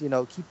things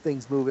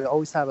moving.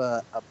 Always have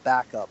a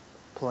backup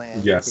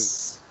plan.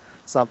 Yes.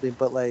 Something,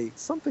 but like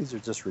some things are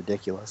just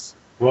ridiculous.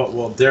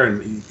 Well,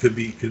 Darrin, it could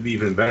be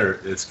even better.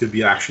 This could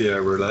be actually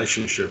a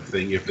relationship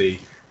thing if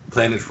they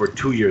plan it for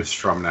 2 years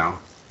from now.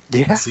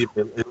 Yeah. See if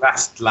it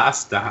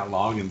lasts that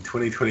long in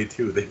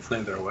 2022. They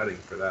planned their wedding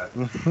for that.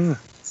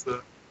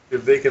 So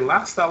if they can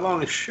last that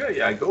long, shit,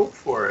 yeah, go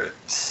for it.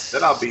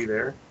 Then I'll be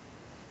there.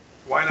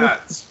 Why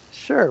not?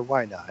 Sure,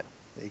 why not?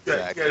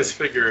 Exactly. You guys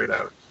figure it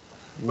out.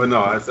 But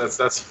no,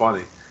 that's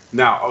funny.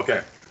 Now,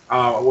 okay,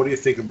 what do you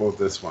think about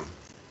this one?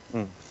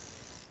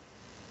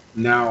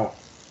 Now,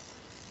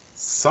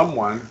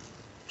 someone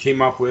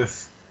came up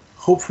with,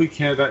 hopefully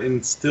Canada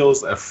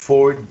instills a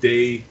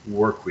 4-day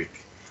work week.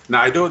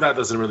 Now, I know that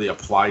doesn't really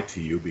apply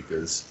to you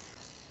because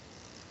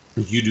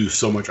you do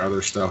so much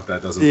other stuff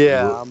that doesn't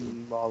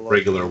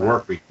regular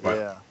work week.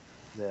 But,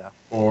 yeah.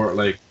 Or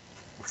like,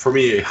 for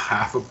me, it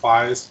half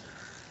applies.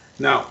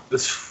 Now,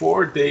 this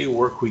 4-day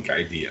work week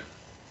idea,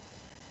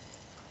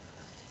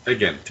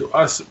 again, to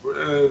us,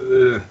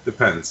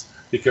 depends,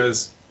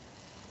 because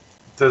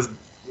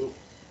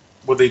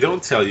what they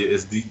don't tell you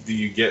is, do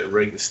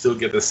you still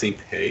get the same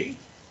pay?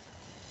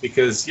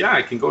 Because yeah,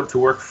 I can go to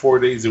work 4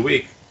 days a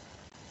week,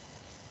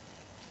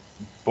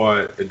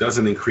 but it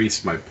doesn't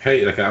increase my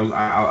pay. Like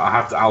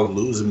I'll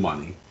lose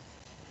money.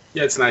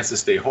 Yeah, it's nice to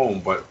stay home,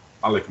 but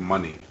I like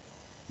money.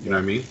 You know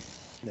what I mean?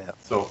 Yeah.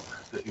 So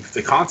if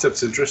the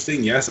concept's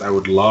interesting, yes, I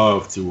would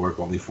love to work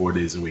only 4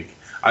 days a week.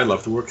 I'd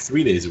love to work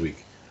 3 days a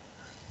week.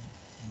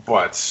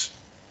 But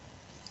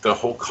the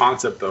whole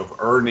concept of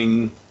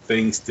earning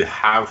things to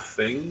have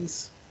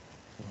things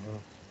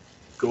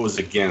goes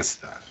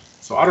against that.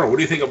 So I don't know. What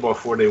do you think about a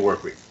 4-day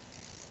work week?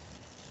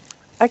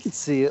 I could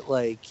see it,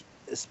 like,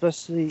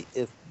 especially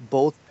if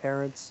both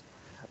parents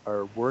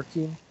are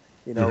working.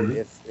 You know,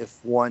 if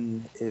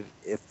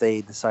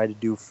they decide to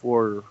do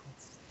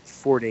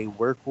 4-day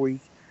work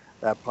week,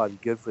 that'd probably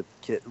be good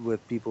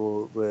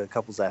with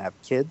couples that have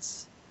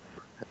kids.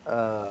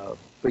 But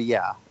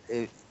yeah,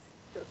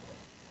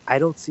 I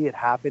don't see it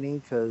happening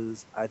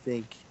because I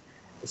think,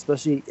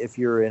 especially if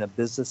you're in a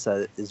business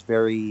that is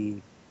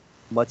very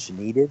much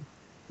needed,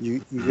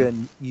 you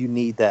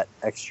need that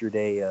extra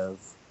day of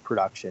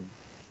production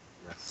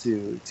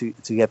to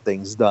get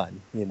things done.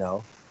 You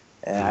know,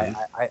 and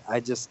I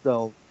just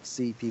don't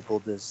see people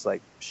just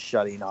like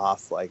shutting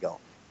off like a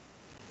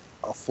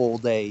full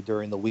day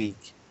during the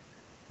week,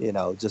 you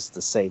know, just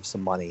to save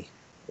some money.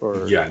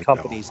 Or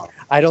companies. No,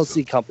 I don't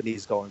see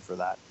companies going for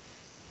that.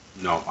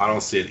 No, I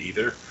don't see it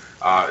either.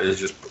 It's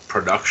just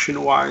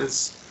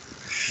production-wise,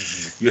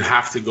 you'd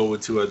have to go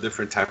into a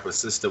different type of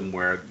system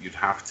where you'd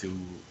have to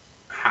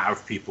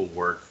have people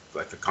work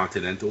like the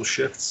continental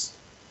shifts,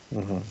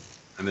 and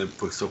then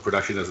so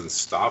production doesn't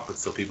stop, but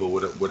so people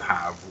would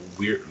have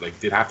weird, like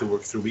they'd have to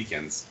work through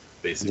weekends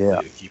basically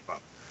to keep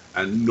up,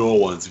 and no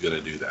one's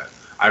gonna do that.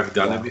 I've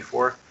done it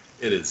before.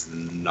 It is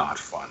not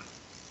fun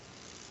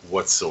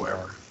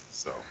whatsoever.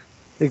 So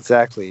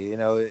exactly, you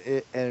know,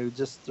 and it would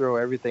just throw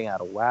everything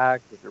out of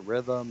whack with your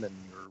rhythm and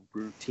your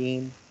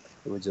routine.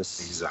 It would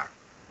just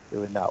it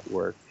would not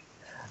work.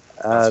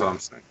 That's what I'm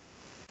saying.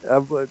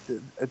 To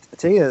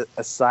tell you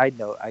a side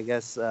note, I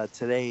guess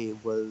today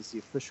was the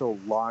official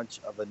launch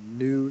of a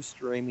new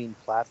streaming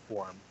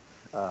platform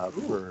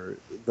for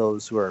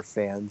those who are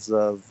fans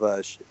of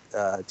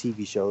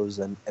TV shows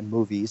and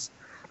movies.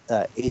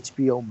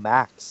 HBO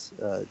Max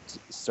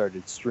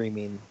started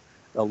streaming.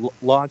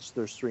 Launched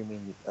their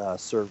streaming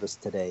service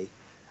today,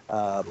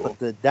 but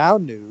the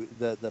bad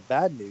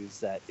news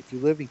that if you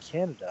live in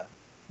Canada,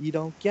 you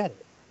don't get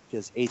it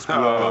because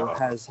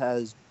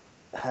HBO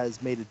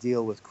has made a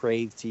deal with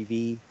Crave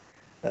TV.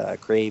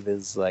 Crave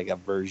is like a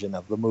version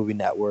of the movie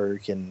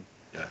network, and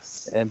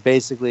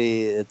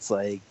basically it's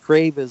like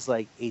Crave is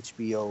like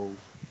HBO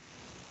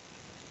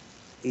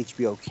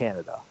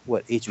Canada,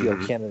 what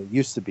HBO Canada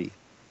used to be.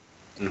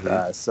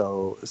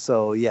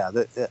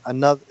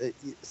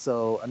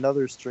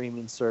 Another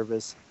streaming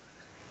service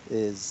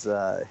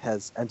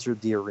has entered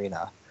the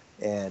arena,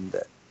 and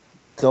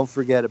don't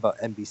forget about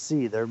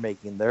NBC. They're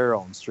making their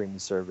own streaming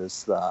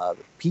service,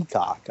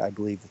 Peacock, I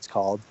believe it's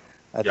called.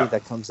 I think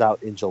that comes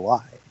out in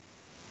July.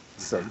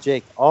 So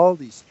Jake, all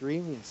these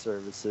streaming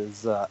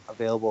services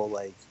available,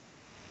 like,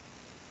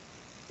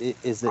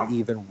 is it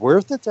even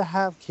worth it to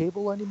have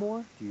cable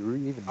anymore? Do you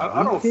even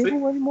need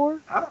cable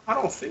anymore? I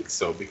don't think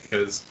so,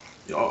 because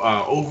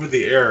over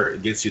the air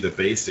it gets you the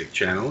basic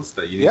channels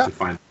that you need to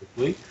find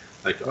quickly.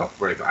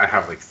 Like I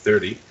have like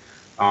 30,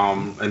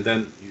 and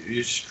then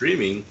you're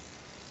streaming.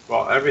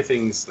 Well,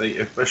 everything's like,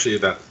 especially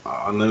that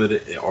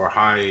unlimited or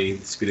high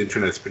speed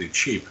internet is pretty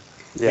cheap.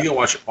 You can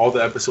watch all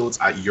the episodes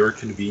at your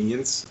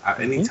convenience at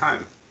any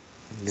time.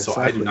 So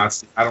I do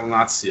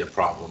not see a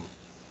problem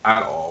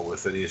at all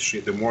with any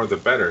stream. The more the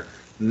better.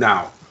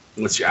 Now,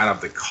 once you add up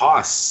the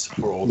costs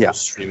for all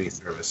those streaming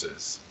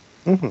services,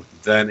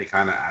 then it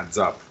kind of adds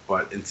up.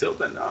 But until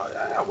then,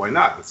 why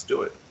not? Let's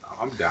do it.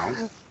 I'm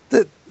down.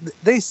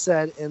 They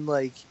said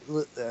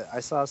I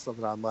saw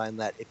something online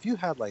that if you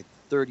had like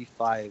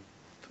 $35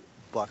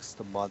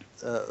 a month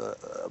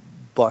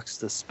bucks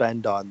to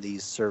spend on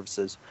these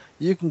services,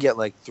 you can get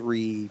like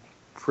 3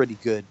 pretty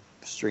good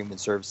streaming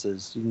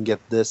services. You can get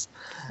this,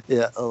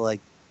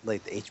 like the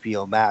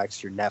HBO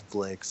Max, your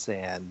Netflix,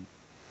 and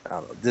I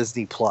don't know,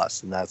 Disney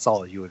Plus, and that's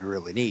all you would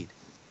really need.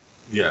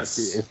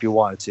 Yes, if you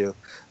wanted to.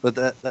 But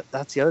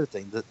that's the other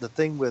thing. The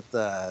thing with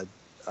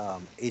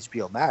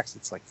HBO Max,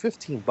 it's like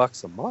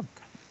 $15 a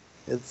month.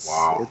 It's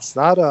not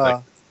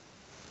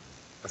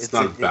it's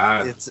not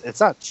bad. It's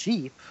not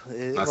cheap.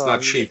 That's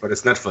not cheap, but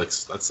it's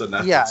Netflix. That's a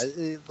Netflix. Yeah,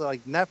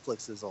 like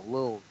Netflix is a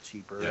little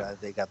cheaper. Yeah.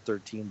 They got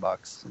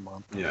 $13 a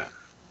month. Yeah.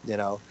 You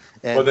know.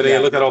 Well, then you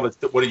look at all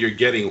what you're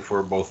getting for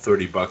about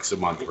 $30 a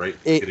month, right?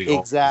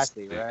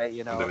 Exactly, right.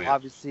 You know,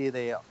 obviously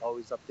they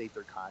always update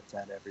their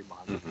content every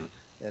month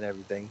and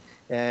everything.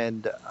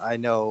 And I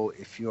know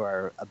if you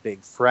are a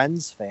big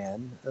Friends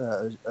fan,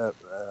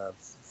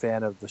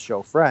 fan of the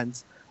show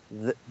Friends,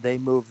 they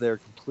moved their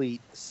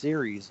complete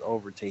series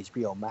over to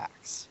HBO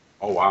Max.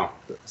 Oh wow!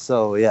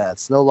 So yeah,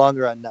 it's no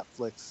longer on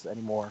Netflix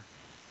anymore.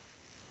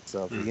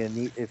 So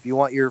if you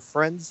want your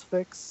Friends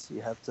fix,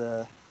 you have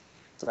to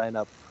sign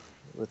up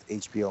with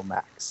HBO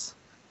Max.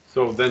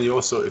 So then you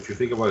also, if you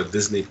think about it,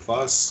 Disney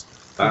Plus,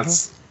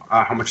 that's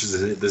how much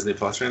is Disney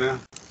Plus right now?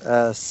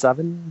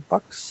 $7.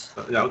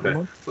 Yeah,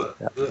 okay.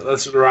 Yeah.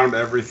 Let's round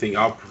everything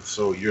up.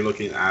 So you're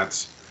looking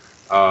at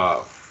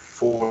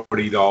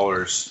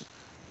 $40,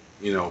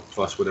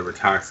 plus whatever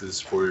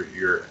taxes for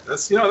your.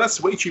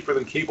 That's way cheaper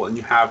than cable, and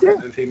you have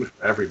entertainment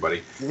for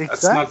everybody. Exactly.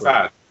 That's not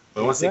bad.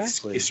 But once they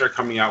Exactly. start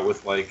coming out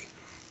with like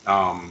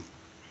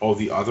all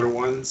the other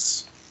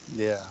ones,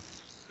 Yeah.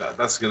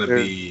 that's going to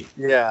be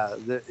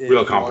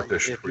real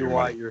competition for your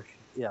money.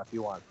 If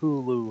you want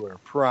Hulu or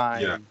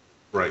Prime,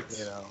 right.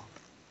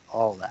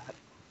 All that.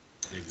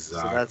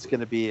 Exactly. So that's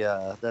gonna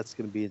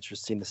be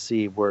interesting to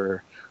see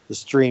where the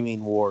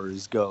streaming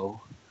wars go,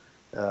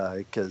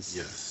 because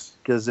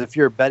if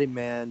you're a betting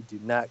man, do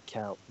not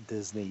count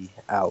Disney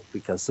out,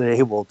 because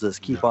they will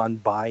just keep on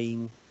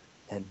buying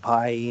and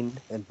buying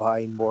and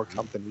buying more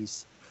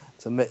companies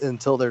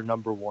until they're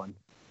number one.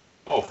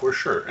 Oh, for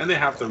sure, and they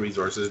have the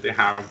resources. They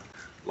have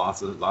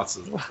lots of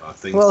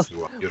things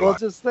to utilize. We'll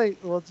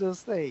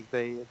just think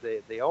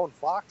they own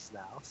Fox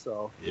now,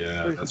 so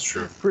that's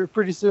true.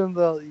 Pretty soon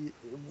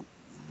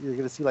you're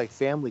gonna see like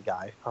Family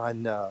Guy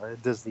on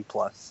Disney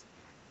Plus.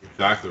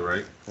 Exactly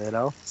right.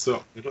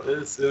 So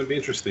it'll be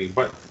interesting,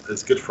 but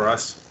it's good for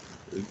us.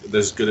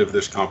 There's good if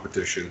there's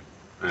competition,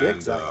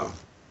 and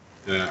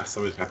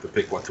somebody's have to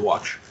pick what to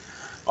watch.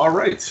 All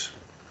right,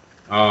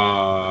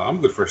 I'm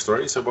good for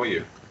stories. How about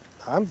you?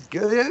 I'm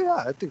good.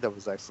 Yeah, I think that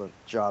was an excellent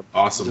job.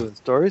 Awesome. Doing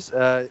stories.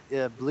 I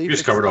believe you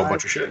just covered a whole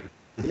bunch of shit.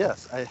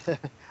 Yes,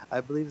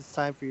 I believe it's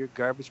time for your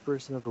garbage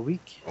person of the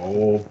week.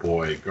 Oh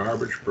boy,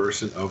 garbage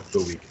person of the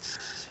week.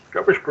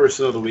 Garbage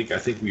person of the week. I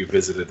think we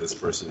visited this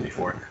person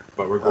before,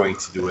 but we're going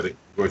to do it.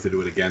 We're going to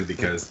do it again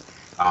because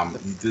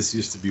this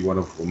used to be one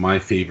of my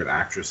favorite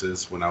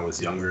actresses when I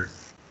was younger.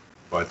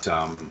 But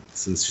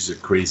since she's a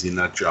crazy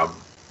nut job,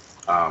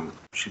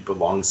 she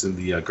belongs in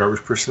the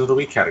garbage person of the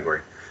week category.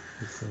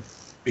 Okay.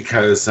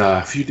 Because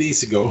a few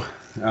days ago,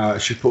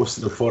 she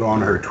posted a photo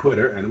on her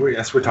Twitter, and we're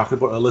talking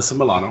about Alyssa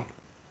Milano.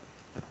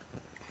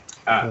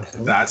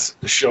 That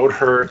showed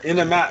her in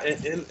an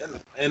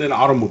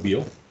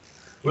automobile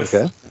with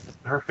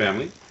her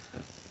family,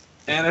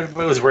 and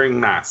everybody was wearing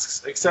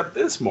masks except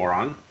this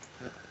moron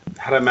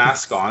had a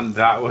mask on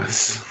that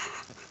was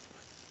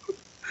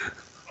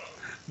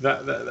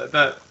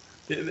that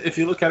if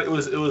you look at it,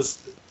 it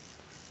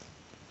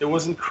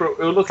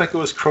looked like it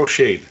was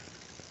crocheted.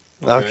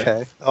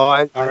 Okay. Oh,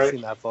 I've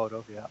seen that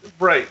photo. Yeah.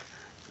 Right.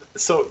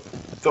 So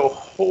the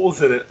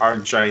holes in it are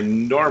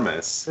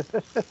ginormous.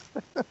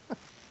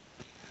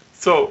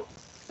 So,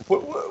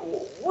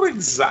 what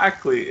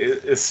exactly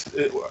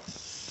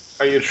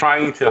are you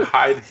trying to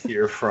hide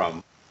here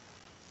from?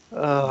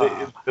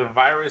 The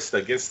virus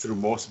that gets through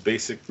most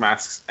basic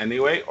masks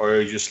anyway, or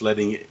are you just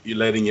letting it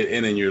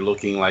in and you're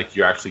looking like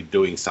you're actually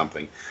doing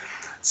something?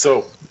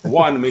 So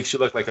one makes you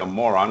look like a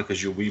moron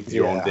because you weave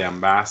your own damn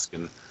mask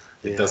and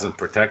it doesn't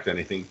protect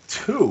anything.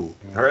 Two,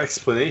 her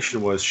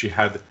explanation was she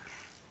had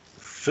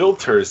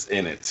filters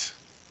in it.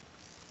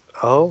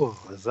 Oh,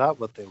 is that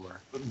what they were?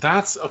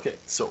 That's okay.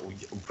 So,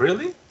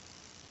 really?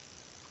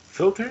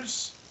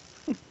 Filters?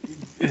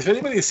 If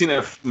anybody's seen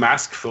a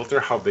mask filter,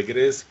 how big it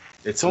is,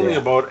 it's only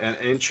about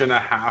 1.5 inches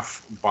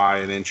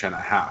by 1.5 inches.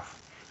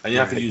 And you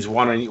have to use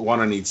one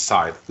on each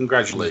side.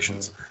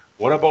 Congratulations. Mm-hmm.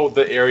 What about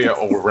the area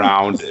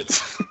around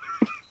it?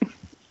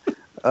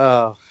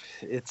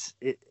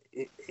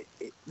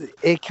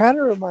 It kind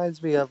of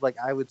reminds me of, like,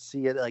 I would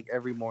see it like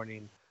every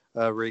morning.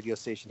 Radio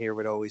station here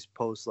would always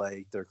post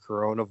like their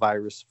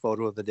coronavirus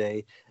photo of the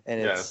day, and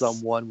it's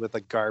someone with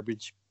a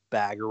garbage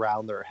bag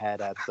around their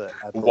head at the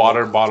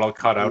water bottle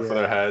cut out for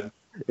their head.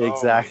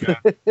 Exactly.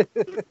 Oh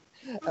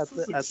at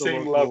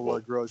the local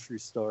grocery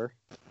store.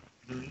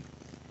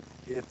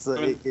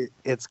 Mm-hmm.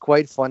 It's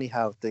quite funny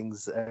how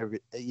things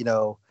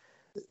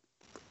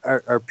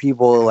are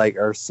people like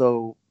are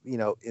so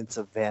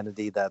into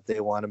vanity that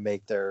they want to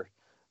make their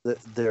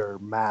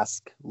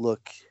mask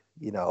look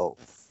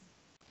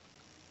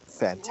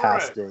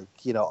fantastic,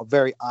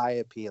 very eye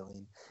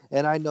appealing.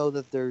 And I know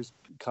that there's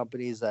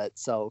companies that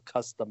sell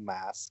custom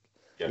masks,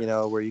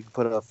 where you can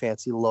put a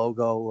fancy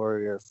logo or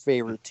your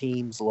favorite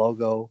team's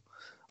logo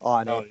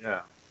on it. Oh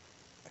yeah.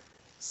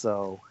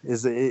 So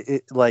is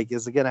it going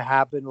to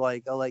happen?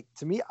 Like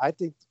to me, I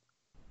think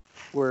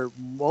where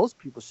most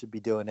people should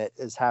be doing it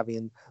is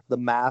having the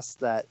masks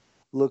that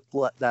look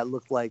like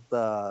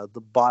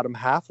the bottom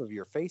half of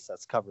your face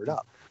that's covered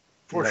up.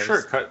 For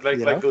sure,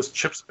 like those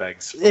chips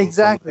bags.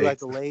 Exactly, like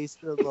the Lay's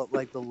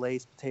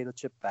potato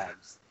chip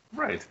bags.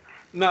 Right.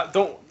 Now,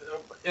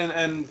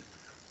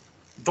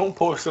 don't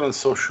post it on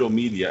social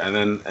media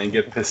and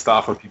get pissed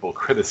off when people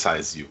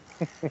criticize you.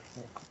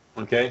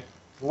 Okay.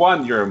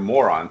 One, you're a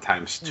moron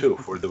times 2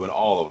 for doing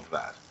all of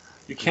that.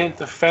 You can't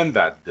defend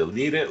that.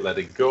 Delete it. Let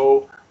it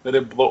go. Let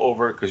it blow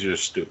over because you're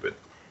stupid.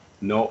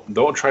 No,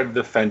 don't try to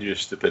defend your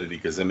stupidity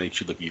because it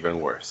makes you look even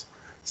worse.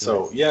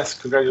 So, yes,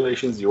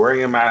 congratulations. You're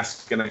wearing a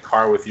mask in a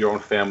car with your own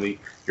family.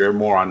 You're a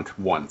moron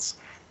once.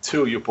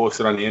 2, you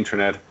posted on the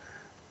internet.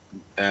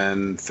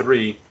 And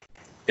 3,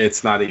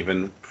 it's not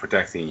even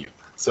protecting you.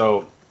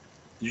 So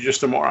you're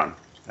just a moron.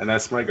 And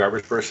that's my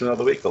garbage person of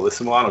the week,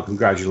 Alyssa Milano.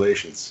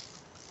 Congratulations.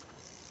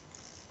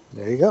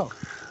 There you go.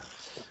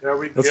 There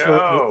we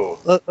go.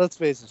 Let's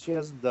face it, she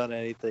hasn't done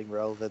anything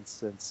relevant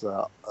since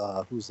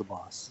Who's the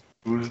Boss?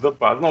 Who's the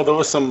Boss? No, there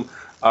was some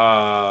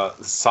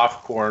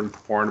softcore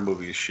porn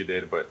movies she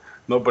did, but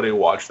nobody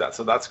watched that,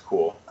 so that's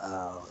cool.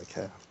 Oh,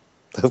 okay.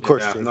 Of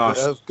course, Yeah, Jake. no,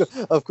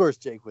 Of course,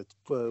 Jake would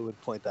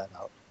point that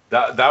out.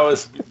 That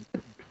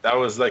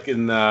was like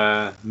in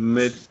the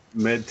mid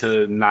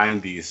to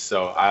 90s,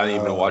 so I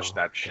didn't even watch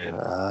that shit.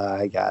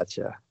 I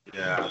gotcha.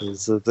 Yeah.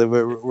 Was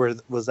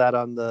that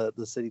on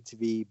the City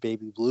TV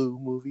Baby Blue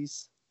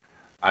movies?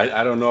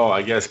 I don't know,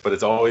 I guess, but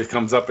it always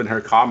comes up in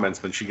her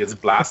comments when she gets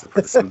blasted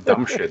for some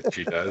dumb shit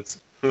she does.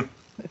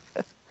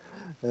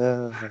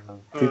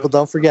 People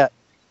don't forget.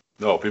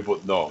 No,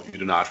 you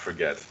do not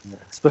forget.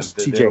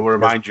 Especially they will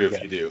remind you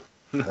if you do.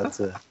 That's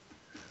it.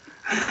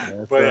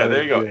 But yeah,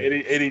 there you go.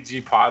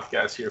 ADG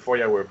podcast here for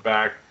you. We're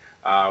back.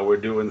 We're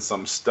doing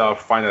some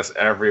stuff. Find us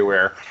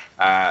everywhere.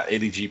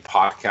 ADG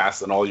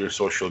podcast on all your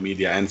social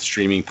media and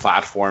streaming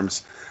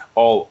platforms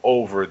all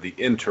over the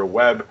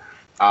interweb.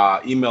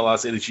 Email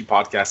us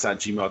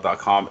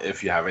adgpodcast@gmail.com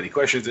if you have any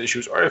questions,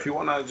 issues, or if you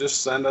want to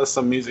just send us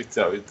some music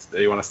that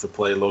you want us to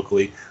play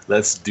locally.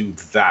 Let's do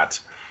that.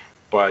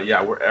 But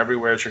yeah, we're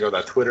everywhere. Check out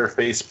that Twitter,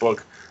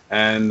 Facebook,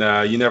 and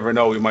you never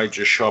know, we might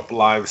just show up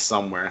live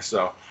somewhere.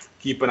 So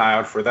keep an eye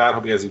out for that.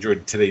 Hope you guys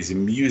enjoyed today's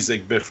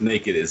music. Bif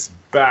Naked is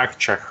back.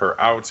 Check her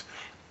out.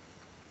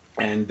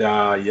 And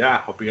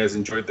hope you guys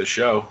enjoyed the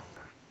show.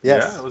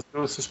 Yes. Yeah, it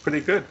was just pretty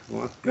good.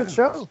 Good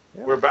show.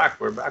 Yeah. We're back.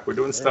 We're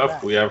doing stuff.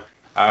 Back. We have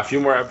a few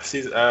more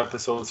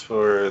episodes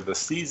for the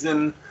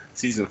season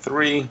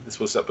 3. This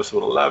was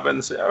episode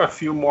 11. So a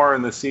few more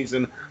in the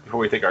season before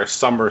we take our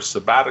summer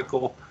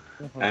sabbatical.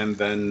 Mm-hmm. And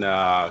then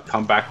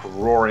come back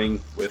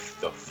roaring with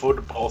the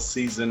football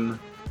season.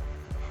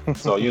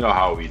 So you know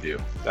how we do.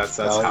 That's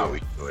how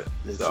we do it.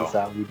 This is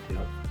how we do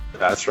it.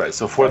 That's right.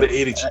 So for the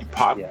ADG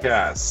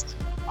podcast,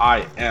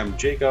 I am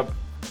Jacob.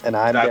 And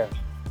I'm Darrin.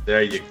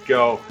 There you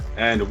go.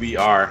 And we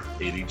are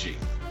ADG.